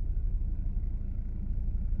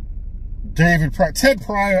Ted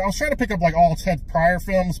Pryor, I was trying to pick up like all Ted Pryor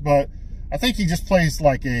films, but I think he just plays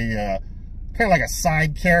like a, kind of like a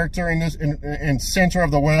side character in this, in Center of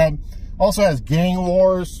the Web. Also has Gang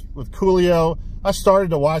Wars with Coolio. I started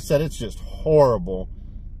to watch that. It's just horrible.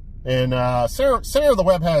 And Center of the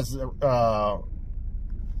Web has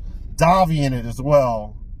Davi in it as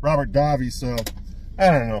well, Robert Davi. So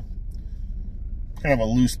I don't know, kind of a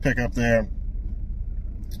loose pickup there.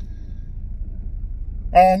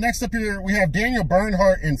 Next up here we have Daniel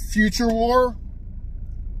Bernhardt in Future War.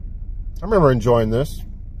 I remember enjoying this.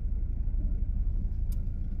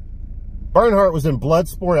 Bernhardt was in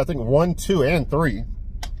Bloodsport, I think 1, 2, and 3.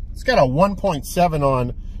 It's got a 1.7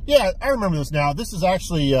 on. Yeah, I remember this now. This is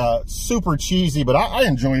actually super cheesy, but I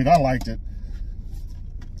enjoyed it. I liked it.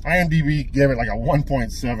 IMDb gave it like a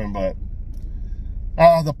 1.7, but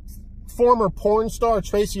the former porn star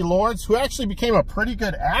Tracy Lords, who actually became a pretty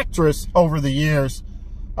good actress over the years.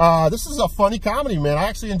 This is a funny comedy, man. I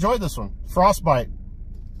actually enjoyed this one. Frostbite.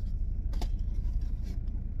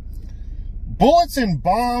 Bullets,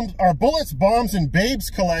 Bombs, and Babes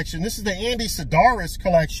collection. This is the Andy Sidaris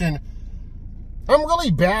collection. I'm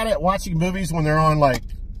really bad at watching movies when they're on like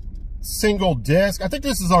single disc. I think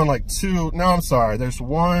this is on like 2. No, I'm sorry. There's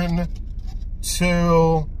 1,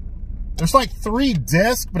 2. There's like 3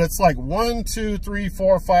 discs, but it's like 1, 2, 3,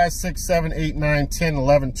 4, 5, 6, 7, 8, 9, 10,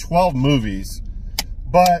 11, 12 movies.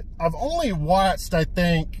 But I've only watched, I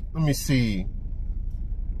think, let me see,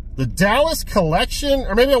 the Dallas Collection,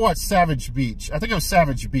 or maybe I watched Savage Beach. I think it was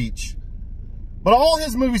Savage Beach. But all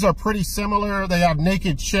his movies are pretty similar. They have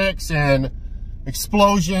naked chicks and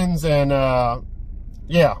explosions and,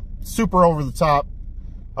 yeah, super over the top.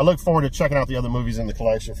 I look forward to checking out the other movies in the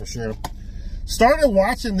collection for sure. Started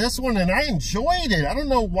watching this one and I enjoyed it. I don't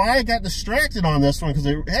know why I got distracted on this one because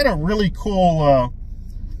it had a really cool,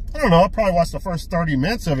 I don't know, I probably watched the first 30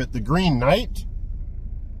 minutes of it, The Green Knight.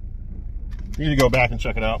 Need to go back and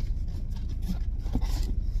check it out.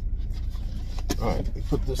 All right,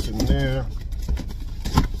 put this in there.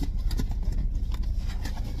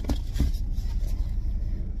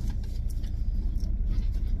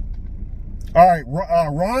 All right,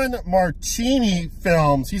 Ron Martini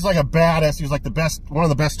films. He's like a badass. He's like the best, one of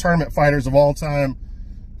the best tournament fighters of all time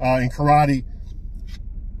in karate.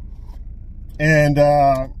 And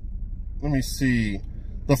let me see.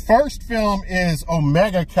 The first film is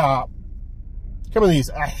Omega Cop. Come on, these.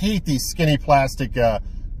 I hate these skinny plastic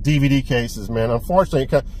DVD cases, man.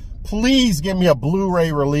 Unfortunately, please give me a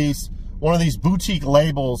Blu-ray release, one of these boutique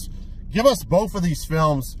labels. Give us both of these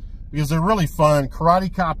films because they're really fun.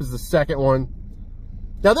 Karate Cop is the second one.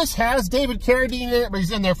 Now, this has David Carradine in it, but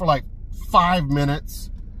he's in there for like 5 minutes.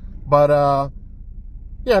 But,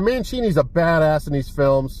 yeah, Mancini's a badass in these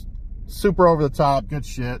films. Super over the top, good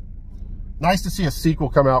shit. Nice to see a sequel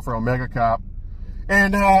come out for Omega Cop.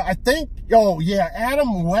 And I think, oh yeah,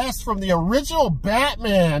 Adam West from the original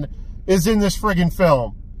Batman is in this friggin'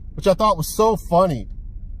 film, which I thought was so funny.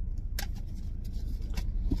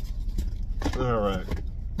 All right.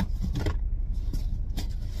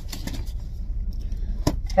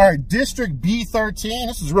 All right, District B13.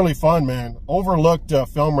 This is really fun, man. Overlooked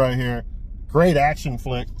film right here. Great action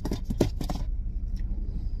flick.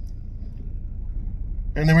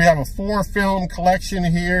 And then we have a 4-film collection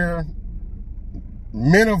here.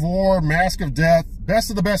 Men of War, Mask of Death, Best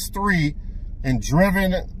of the Best 3, and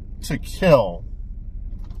Driven to Kill.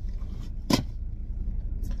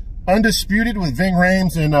 Undisputed with Ving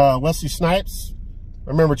Rhames and Wesley Snipes.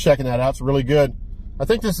 I remember checking that out. It's really good. I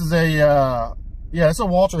think this is a, yeah, it's a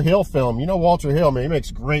Walter Hill film. You know Walter Hill, man. He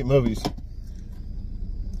makes great movies.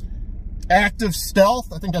 Active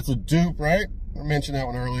Stealth. I think that's a dupe, right? I mentioned that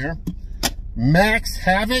one earlier. Max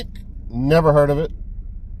Havoc. Never heard of it.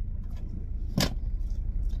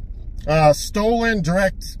 Stolen,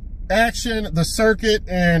 Direct Action, The Circuit,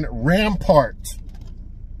 and Rampart.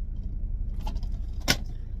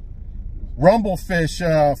 Rumblefish,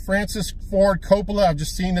 Francis Ford Coppola. I've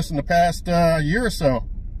just seen this in the past year or so.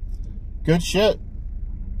 Good shit.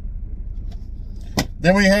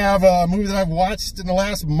 Then we have a movie that I've watched in the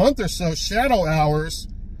last month or so, Shadow Hours.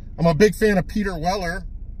 I'm a big fan of Peter Weller.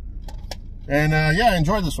 And yeah, I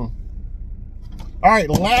enjoyed this one. All right,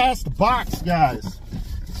 last box, guys.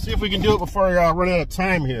 Let's see if we can do it before I run out of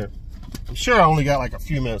time here. I'm sure I only got like a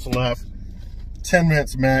few minutes left. 10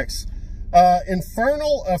 minutes max.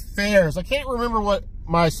 Infernal Affairs. I can't remember what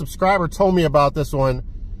my subscriber told me about this one.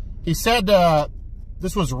 He said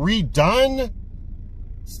this was redone.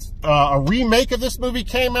 A remake of this movie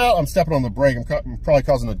came out. I'm stepping on the brake. I'm probably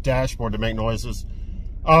causing the dashboard to make noises.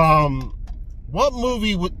 What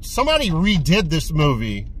movie would... Somebody redid this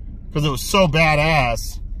movie because it was so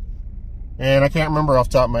badass. And I can't remember off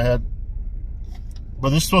the top of my head.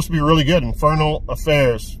 But this is supposed to be really good. Infernal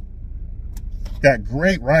Affairs. Got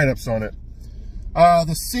great write-ups on it.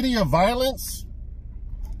 The City of Violence.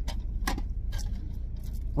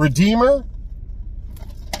 Redeemer.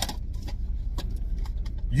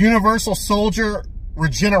 Universal Soldier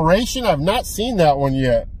Regeneration. I've not seen that one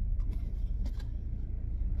yet.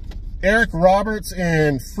 Eric Roberts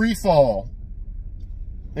in Freefall.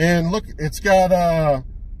 And look, it's got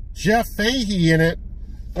Jeff Fahey in it.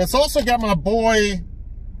 And it's also got my boy...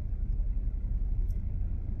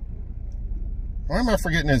 Why am I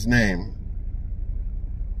forgetting his name?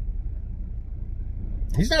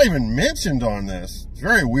 He's not even mentioned on this. It's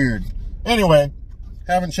very weird. Anyway,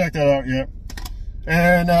 haven't checked that out yet.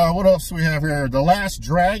 And what else do we have here? The Last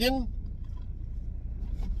Dragon.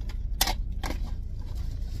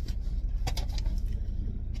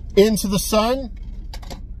 Into the Sun.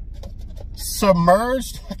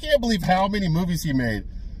 Submerged. I can't believe how many movies he made.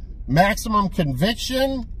 Maximum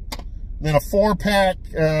Conviction. Then a 4-pack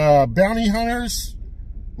Bounty Hunters.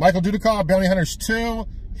 Michael Dudikoff, Bounty Hunters 2.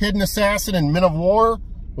 Hidden Assassin and Men of War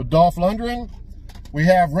with Dolph Lundgren. We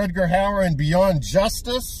have Rutger Hauer and Beyond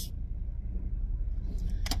Justice.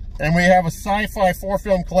 And we have a Sci-Fi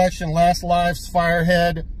 4-film collection, Last Lives,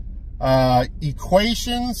 Firehead,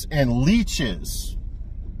 Equations, and Leeches.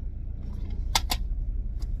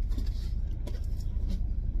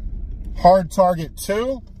 Hard Target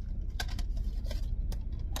 2.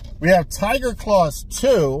 We have Tiger Claws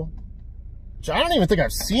 2, which I don't even think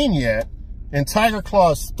I've seen yet, and Tiger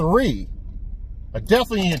Claws 3. I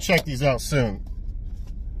definitely need to check these out soon.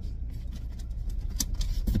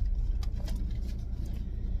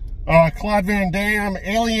 Claude Van Damme,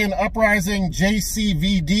 Alien Uprising,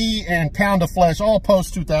 JCVD, and Pound of Flesh, all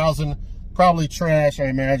post-2000. Probably trash, I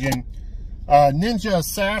imagine. Ninja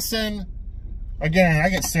Assassin. Again, I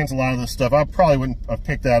get sent a lot of this stuff. I probably wouldn't have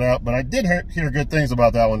picked that up, but I did hear good things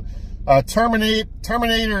about that one.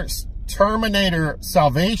 Terminator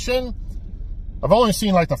Salvation. I've only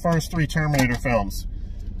seen like the first 3 Terminator films.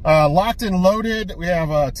 Locked and Loaded. We have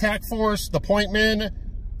Attack Force, The Point Men,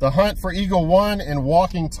 The Hunt for Eagle 1, and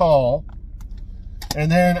Walking Tall.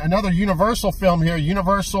 And then another Universal film here,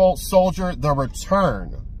 Universal Soldier, The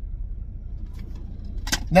Return.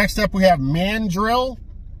 Next up, we have Mandrill.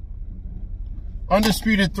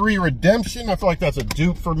 Undisputed 3 Redemption. I feel like that's a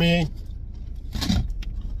dupe for me.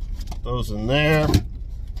 Those in there.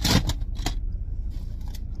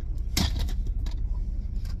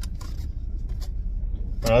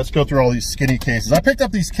 Let's go through all these skinny cases. I picked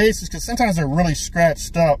up these cases because sometimes they're really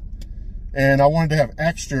scratched up and I wanted to have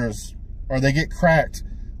extras or they get cracked.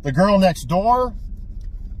 The Girl Next Door.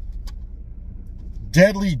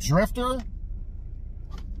 Deadly Drifter.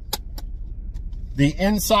 The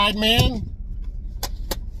Inside Man.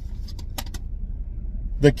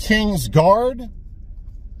 The King's Guard.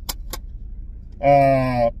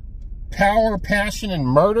 Power, Passion, and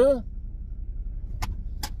Murder.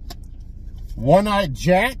 One-Eyed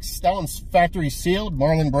Jacks. That one's factory sealed.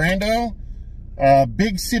 Marlon Brando.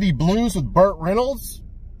 Big City Blues with Burt Reynolds.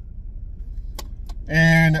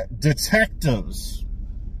 And Detectives.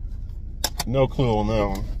 No clue on that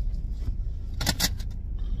one.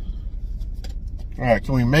 Alright,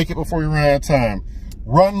 can we make it before we run out of time?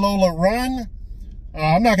 Run, Lola, Run.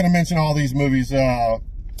 I'm not going to mention all these movies.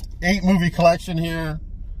 8-movie collection here.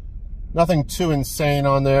 Nothing too insane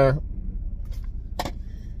on there.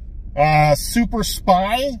 Super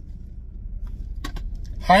Spy.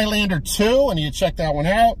 Highlander 2. I need to check that one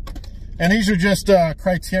out. And these are just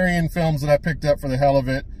Criterion films that I picked up for the hell of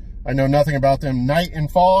it. I know nothing about them. Night and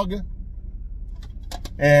Fog.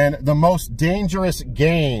 And The Most Dangerous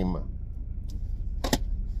Game.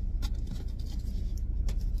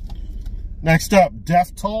 Next up,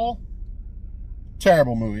 Death Toll.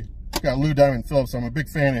 Terrible movie. It's got Lou Diamond Phillips. I'm a big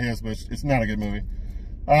fan of his, but it's not a good movie.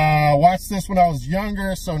 Watched this when I was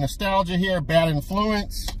younger, so nostalgia here. Bad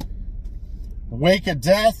Influence. Wake of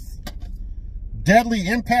Death. Deadly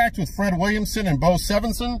Impact with Fred Williamson and Bo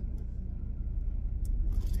Sevenson.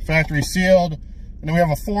 Factory sealed. And then we have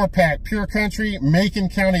a 4-pack Pure Country. Macon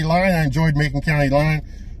County Line. I enjoyed Macon County Line.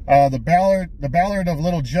 The Ballad of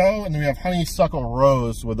Little Joe, and then we have Honeysuckle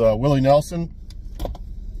Rose with Willie Nelson.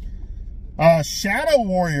 Shadow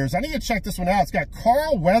Warriors. I need to check this one out. It's got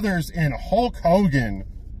Carl Weathers and Hulk Hogan.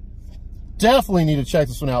 Definitely need to check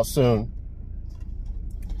this one out soon.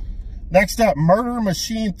 Next up, Murder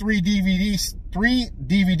Machine 3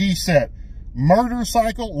 DVD set. Murder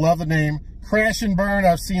Cycle, love the name. Crash and Burn,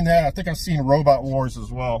 I've seen that. I think I've seen Robot Wars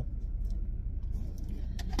as well.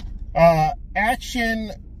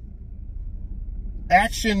 Action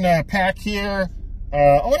pack here.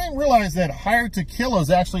 Oh, I didn't realize that Hired to Kill is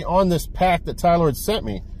actually on this pack that Tyler had sent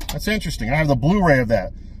me. That's interesting. I have the Blu-ray of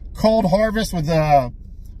that. Cold Harvest with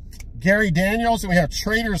Gary Daniels, and we have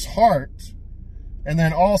Traitor's Heart. And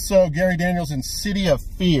then also Gary Daniels in City of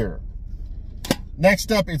Fear.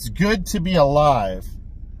 Next up, It's Good to Be Alive.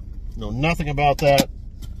 Know nothing about that.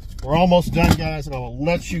 We're almost done, guys, and I will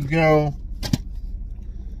let you go.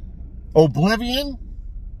 Oblivion.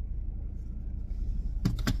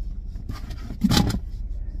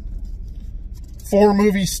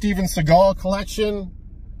 Four-movie Steven Seagal collection.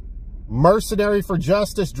 Mercenary for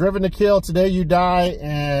Justice, Driven to Kill, Today You Die,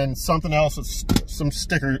 and something else with some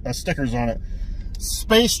stickers on it.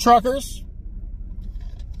 Space Truckers.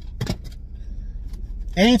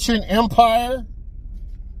 Ancient Empire.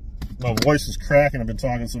 My voice is cracking, I've been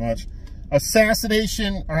talking so much. Assassin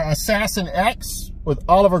X with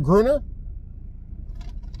Oliver Gruner.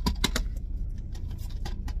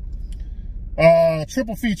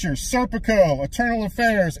 Triple feature, Serpico, Eternal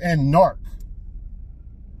Affairs, and Narc.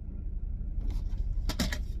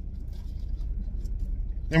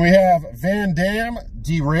 Then we have Van Damme,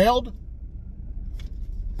 Derailed.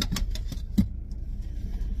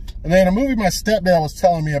 And then a movie my stepdad was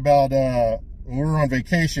telling me about when we were on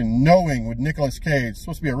vacation, Knowing with Nicolas Cage. It's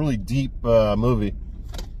supposed to be a really deep movie.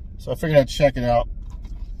 So I figured I'd check it out.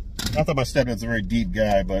 Not that my stepdad's a very deep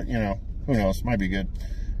guy, but, you know, who knows? Might be good.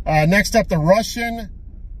 Next up, The Russian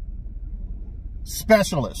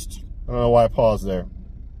Specialist. I don't know why I paused there.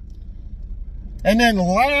 And then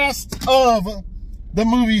last of the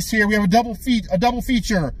movies here, we have a double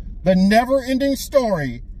feature, The Never-Ending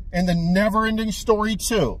Story and The Never-Ending Story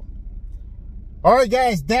 2. All right,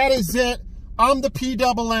 guys, that is it. I'm the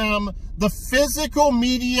PWM, the Physical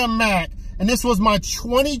Media Mack, and this was my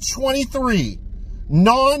 2023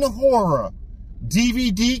 non-horror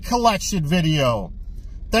DVD collection video.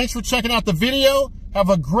 Thanks for checking out the video. Have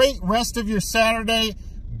a great rest of your Saturday.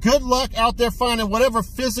 Good luck out there finding whatever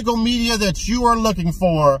physical media that you are looking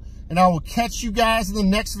for, and I will catch you guys in the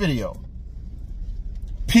next video.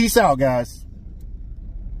 Peace out, guys.